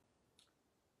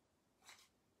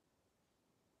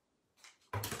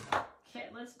 Okay,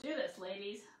 let's do this,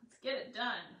 ladies. Let's get it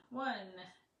done. 1,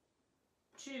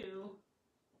 2,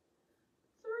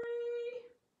 3.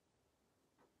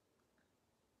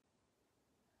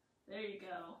 There you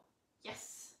go.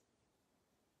 Yes.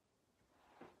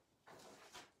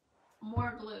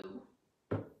 More glue.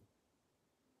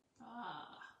 Ah.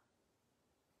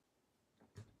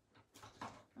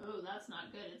 Oh, that's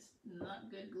not good. It's not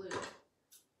good glue.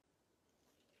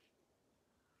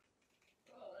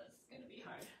 Oh, that's going to be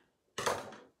hard.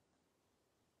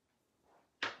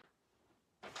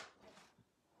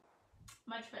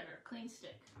 Much better. Clean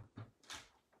stick.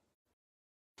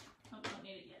 Oh, don't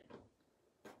need it yet.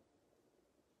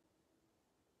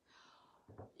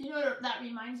 You know what that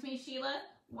reminds me, Sheila?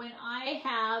 When I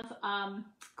have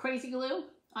crazy glue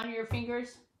on your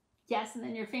fingers, yes, and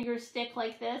then your fingers stick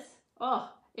like this. Oh,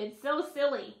 it's so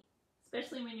silly,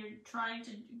 especially when you're trying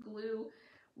to glue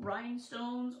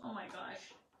rhinestones. Oh my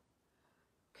gosh.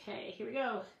 Okay, here we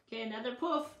go. Okay, another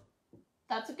poof.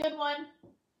 That's a good one.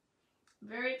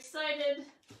 Very excited.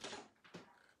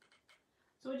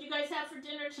 So what do you guys have for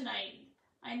dinner tonight?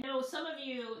 I know some of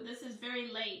you, this is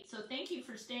very late, so thank you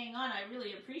for staying on. I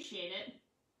really appreciate it.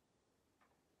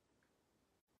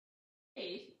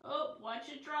 Hey, oh, watch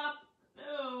it drop.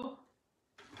 Oh.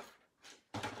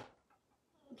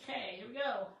 Okay, here we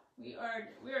go. We are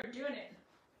doing it.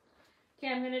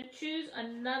 Okay, I'm going to choose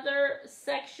another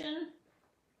section,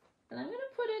 and I'm going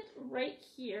to put it right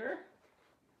here.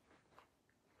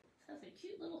 This has a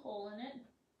cute little hole in it.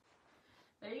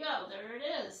 There you go. There it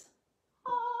is.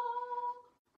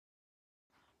 Oh.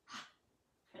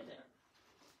 Okay, there.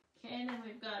 Okay, and then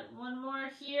we've got one more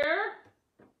here.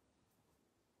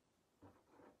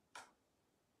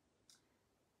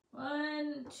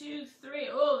 1, 2, 3.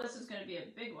 Oh, this is going to be a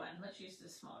big one. Let's use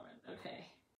this smaller one. Okay.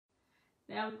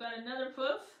 Now we've got another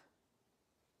poof.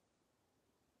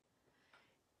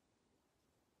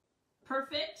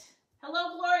 Perfect.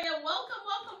 Hello, Gloria. Welcome,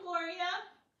 welcome, Gloria.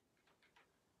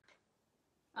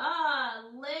 Ah,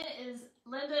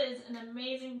 Linda is an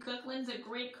amazing cook. Linda's a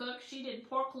great cook. She did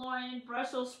pork loin,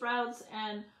 Brussels sprouts,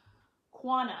 and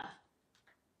quinoa.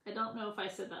 I don't know if I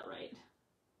said that right.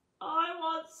 I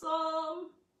want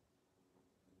some.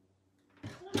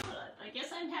 I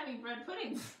guess I'm having bread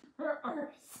pudding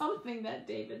or something that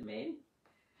David made.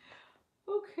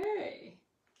 Okay.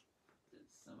 Put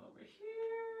some over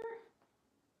here.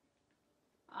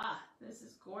 Ah, this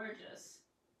is gorgeous.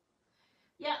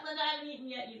 Yeah, Linda, I haven't eaten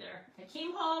yet either. I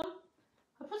came home.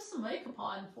 I put some makeup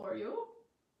on for you.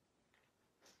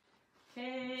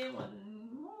 Okay, one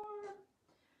more.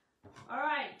 All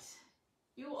right.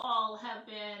 You all have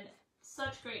been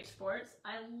such great sports.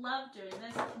 I love doing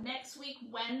this. Next week,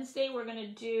 Wednesday, we're going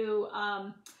to do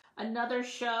another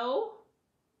show.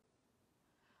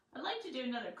 I'd like to do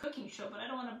another cooking show, but I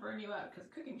don't want to burn you out because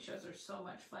cooking shows are so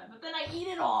much fun. But then I eat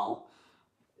it all.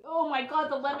 Oh my God,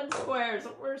 the lemon squares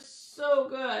were so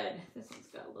good. This one's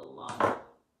got a little long.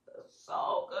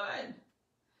 So good.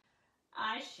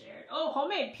 I shared. Oh,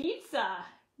 homemade pizza.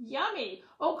 Yummy.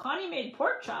 Oh, Connie made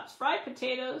pork chops, fried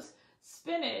potatoes,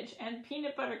 spinach, and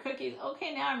peanut butter cookies.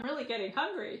 Okay, now I'm really getting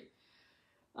hungry.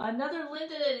 Another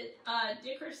Linda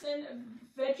Dickerson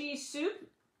veggie soup.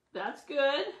 That's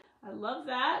good. I love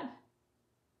that.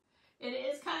 It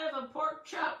is kind of a pork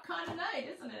chop kind of night,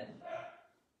 isn't it?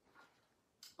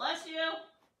 Bless you.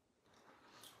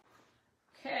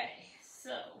 Okay,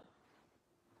 so.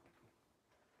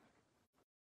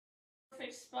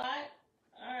 Perfect spot.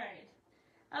 All right.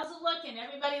 How's it looking?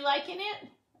 Everybody liking it?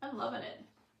 I'm loving it.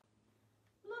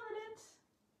 Loving it.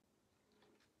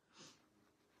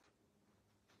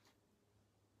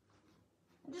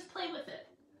 And just play with it.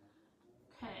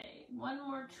 Okay, one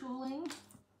more tooling.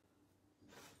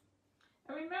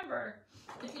 And remember,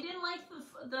 if you didn't like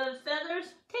the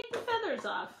feathers, take the feathers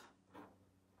off.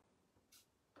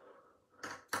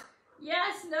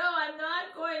 Yes, no, I'm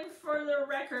not going for the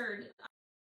record.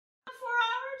 4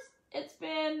 hours? It's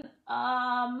been,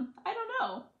 I don't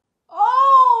know.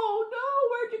 Oh, no,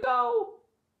 where'd you go?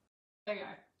 There you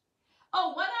are.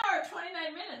 Oh, 1 hour,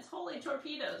 29 minutes. Holy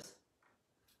torpedoes.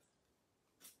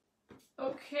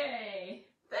 Okay.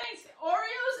 Thanks.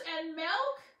 Oreos and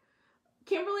milk?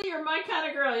 Kimberly, you're my kind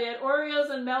of girl. You had Oreos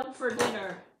and milk for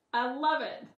dinner. I love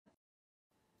it.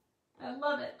 I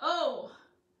love it. Oh,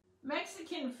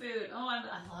 Mexican food. Oh, I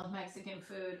love Mexican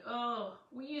food. Oh,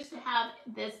 we used to have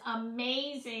this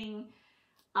amazing,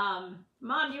 Mom,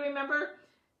 do you remember?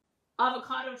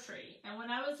 Avocado tree. And when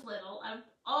I was little, I've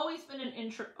always been an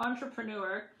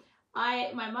entrepreneur.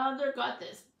 My mother got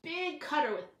this big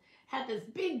cutter had this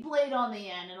big blade on the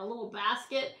end and a little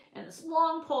basket and this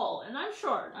long pole. And I'm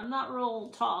short. I'm not real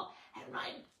tall. And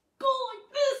I'd go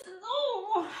like this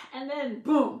and then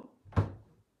boom.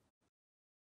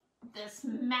 This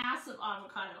massive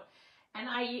avocado. And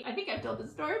I think I've told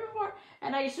this story before.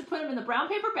 And I used to put them in the brown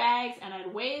paper bags and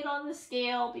I'd weigh it on the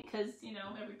scale because, you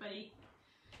know, everybody,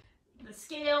 the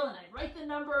scale, and I'd write the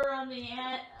number on the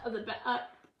end of the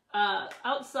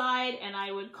outside, and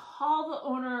I would call the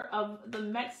owner of the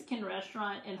Mexican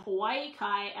restaurant in Hawaii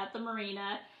Kai at the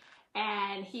marina,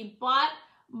 and he bought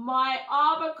my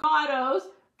avocados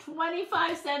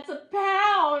 25 cents a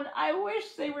pound. I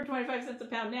wish they were 25 cents a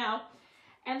pound now.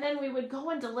 And then we would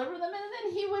go and deliver them, and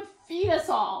then he would feed us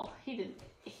all.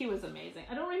 He was amazing.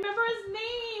 I don't remember his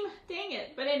name. Dang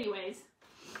it. But anyways,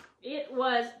 it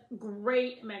was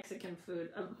great Mexican food.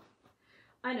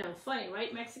 I know, funny,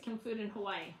 right? Mexican food in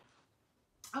Hawaii.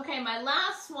 Okay, my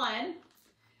last one,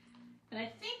 and I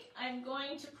think I'm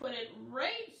going to put it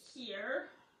right here.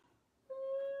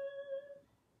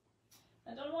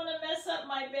 I don't want to mess up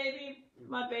my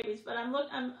babies, but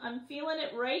I'm feeling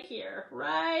it right here,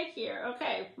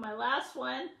 Okay, my last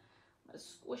one. Let's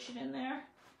squish it in there.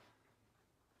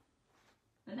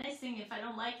 The nice thing, if I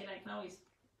don't like it, I can always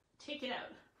take it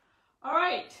out. All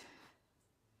right.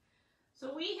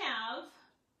 So we have.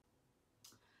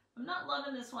 I'm not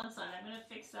loving this one side. I'm going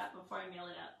to fix that before I mail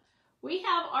it out. We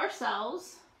have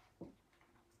ourselves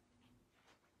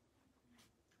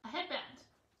a headband.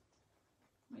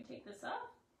 Let me take this off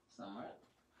somewhere.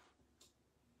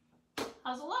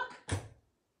 How's it look?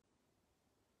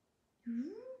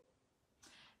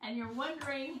 And you're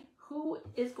wondering who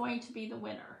is going to be the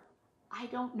winner. I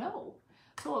don't know.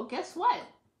 So guess what?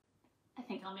 I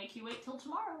think I'll make you wait till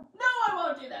tomorrow. No, I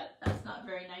won't do that. That's not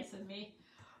very nice of me.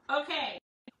 Okay.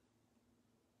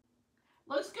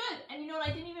 Looks good. And you know what?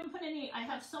 I didn't even put any, I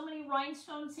have so many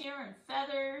rhinestones here and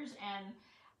feathers, and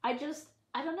I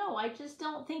don't know. I just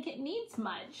don't think it needs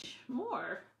much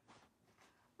more.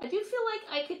 I do feel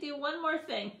like I could do one more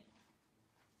thing.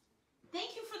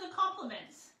 Thank you for the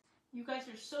compliments. You guys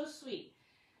are so sweet.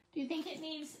 Do you think it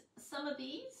needs some of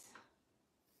these?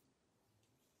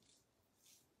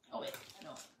 Oh wait, I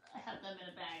don't. I have them in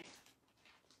a bag.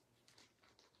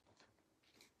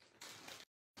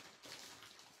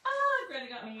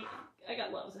 got me. I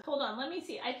got lows. Hold on, let me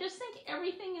see. I just think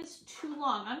everything is too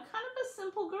long. I'm kind of a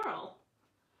simple girl.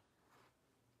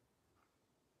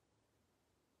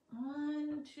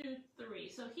 1, 2, 3.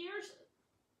 So here's,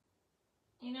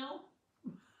 you know,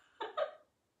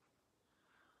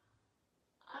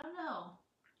 I don't know.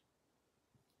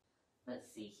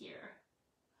 Let's see here.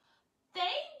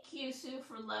 Thank you, Sue,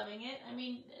 for loving it. I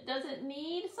mean, does it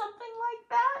need something like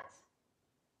that?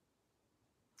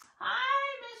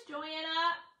 Hi, Miss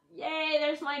Joanna. Yay,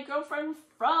 there's my girlfriend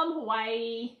from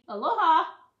Hawaii. Aloha.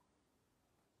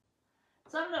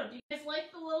 So I don't know, do you guys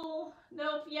like the little,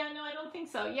 nope, yeah, no, I don't think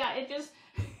so. Yeah, it just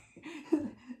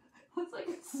looks like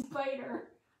a spider.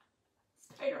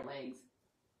 Spider legs.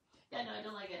 Yeah, no, I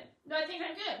don't like it. No, I think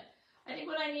I'm good. I think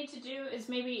what I need to do is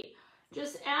maybe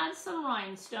just add some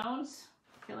rhinestones.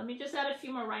 Okay, let me just add a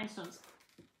few more rhinestones.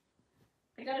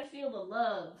 I gotta feel the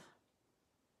love.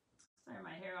 Sorry,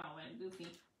 my hair all went goofy.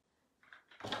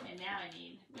 And now I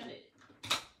need, I'm gonna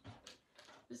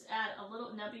just add a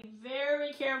little, now be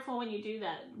very careful when you do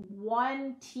that.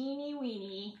 One teeny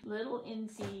weeny little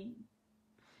insy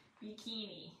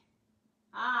bikini.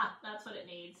 Ah, that's what it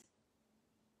needs.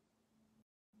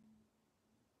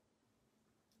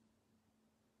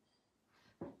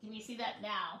 Can you see that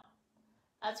now?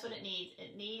 That's what it needs.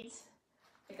 It needs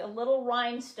like a little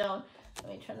rhinestone.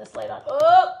 Let me turn this light on.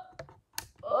 Oh!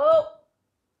 Oh!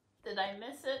 Did I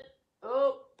miss it?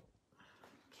 Oh!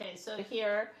 Okay, so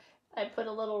here I put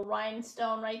a little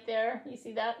rhinestone right there. You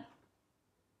see that?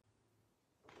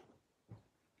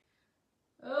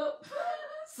 Oh!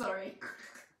 Sorry.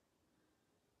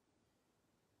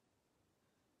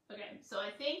 Okay, so I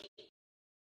think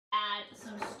add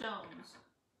some stones.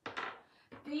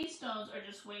 These stones are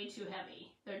just way too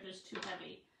heavy. They're just too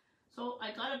heavy. So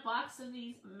I got a box of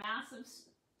these massive,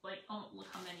 like, oh, look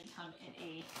how many come in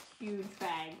a huge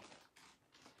bag.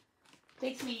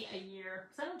 Takes me a year,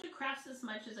 because I don't do crafts as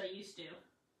much as I used to.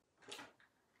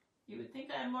 You would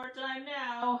think I have more time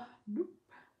now. Nope.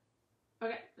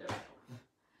 Okay, there we go.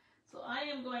 So I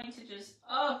am going to just,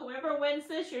 oh, whoever wins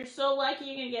this, you're so lucky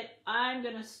you're going to get, I'm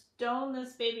going to stone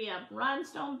this baby up.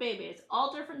 Rhinestone baby. It's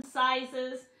all different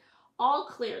sizes. All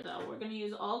clear, though. We're going to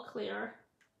use all clear.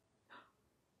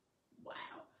 Wow.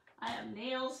 I have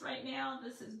nails right now.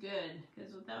 This is good,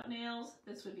 because without nails,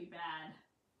 this would be bad.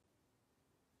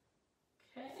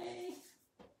 Okay.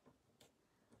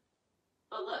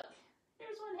 Oh, look.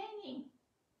 Here's one hanging.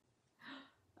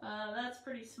 That's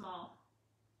pretty small.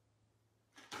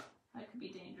 That could be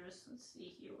dangerous. Let's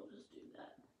see here. We'll just do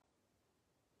that.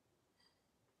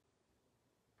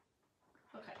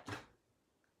 Okay.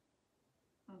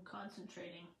 I'm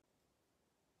concentrating.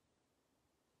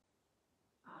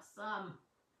 Awesome.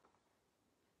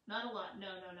 Not a lot. No,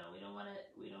 no, no. We don't want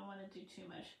to do too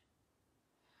much.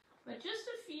 But just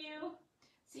a few.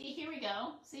 See, here we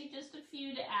go. See, just a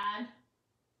few to add.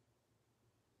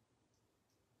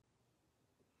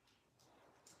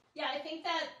 Yeah, I think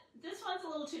that this one's a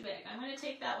little too big. I'm going to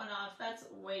take that one off. That's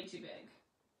way too big.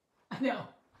 I know.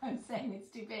 I'm saying it's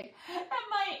too big. And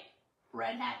my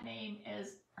red hat name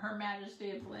is Her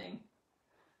Majesty of Bling.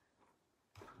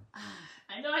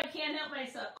 I know I can't help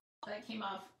myself. That came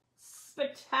off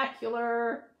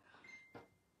spectacular.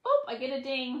 Oh, I get a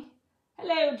ding.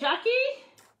 Hello, jockey.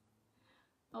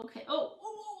 Okay. Oh,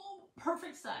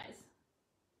 perfect size.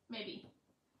 Maybe.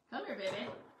 Come here, baby.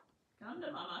 Come to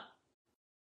mama.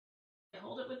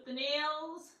 Hold it with the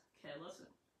nails. Okay, listen.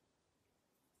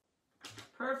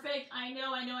 Perfect. I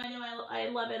know. I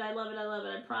love it. I love it. I love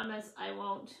it. I promise I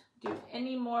won't do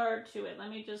any more to it. Let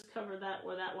me just cover that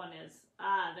where that one is.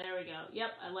 Ah, there we go.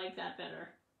 Yep, I like that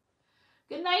better.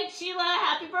 Good night, Sheila.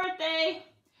 Happy birthday.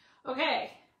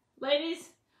 Okay, ladies,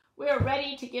 we are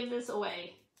ready to give this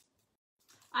away.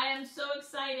 I am so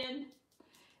excited.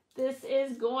 This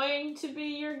is going to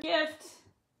be your gift.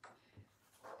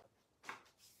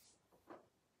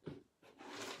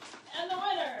 And the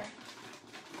winner.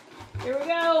 Here we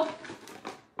go.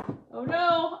 Oh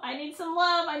no, I need some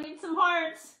love. I need some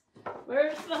hearts.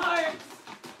 Where's the hearts?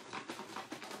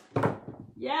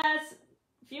 Yes,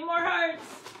 a few more hearts.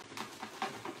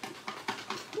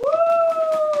 Woo!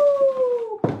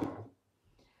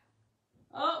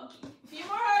 Oh, a few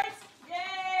more hearts.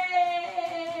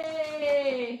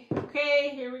 Yay! Okay,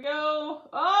 here we go.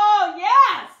 Oh,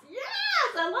 yes!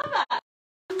 Yes! I love that.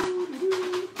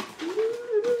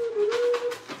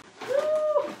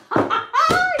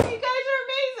 You guys are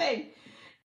amazing.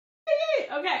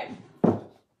 Okay.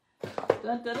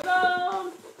 Dun, dun,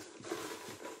 dun.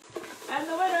 And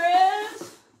the winner is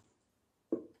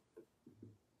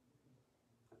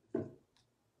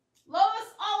Lois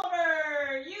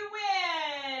Oliver. You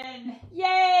win.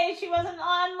 Yay, she wasn't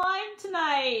on live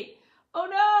tonight. Oh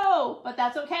no, but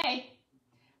that's okay.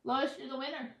 Lois, you're the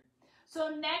winner. So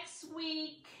next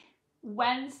week,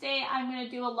 Wednesday, I'm going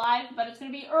to do a live, but it's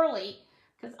going to be early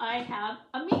because I have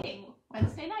a meeting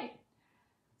Wednesday night.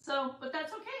 So, but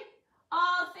that's okay.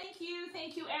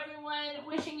 Thank you everyone.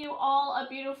 Wishing you all a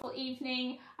beautiful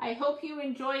evening. I hope you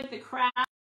enjoyed the craft.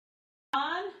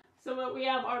 So what we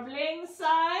have our bling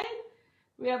side,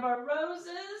 we have our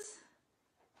roses,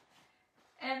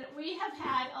 and we have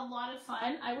had a lot of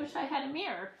fun. I wish I had a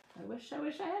mirror. I wish I had a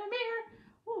mirror.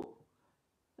 Ooh.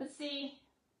 Let's see.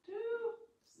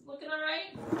 Looking all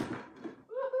right?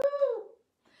 Woohoo!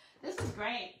 This is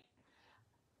great.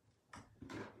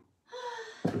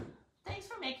 Thanks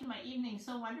for making my evening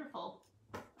so wonderful.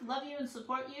 Love you and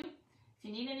support you. If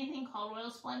you need anything, call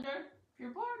Royal Splendor. If you're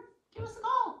bored, give us a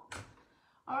call.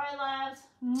 All right, lads.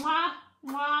 Mwah,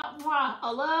 mwah, mwah.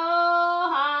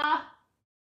 Aloha.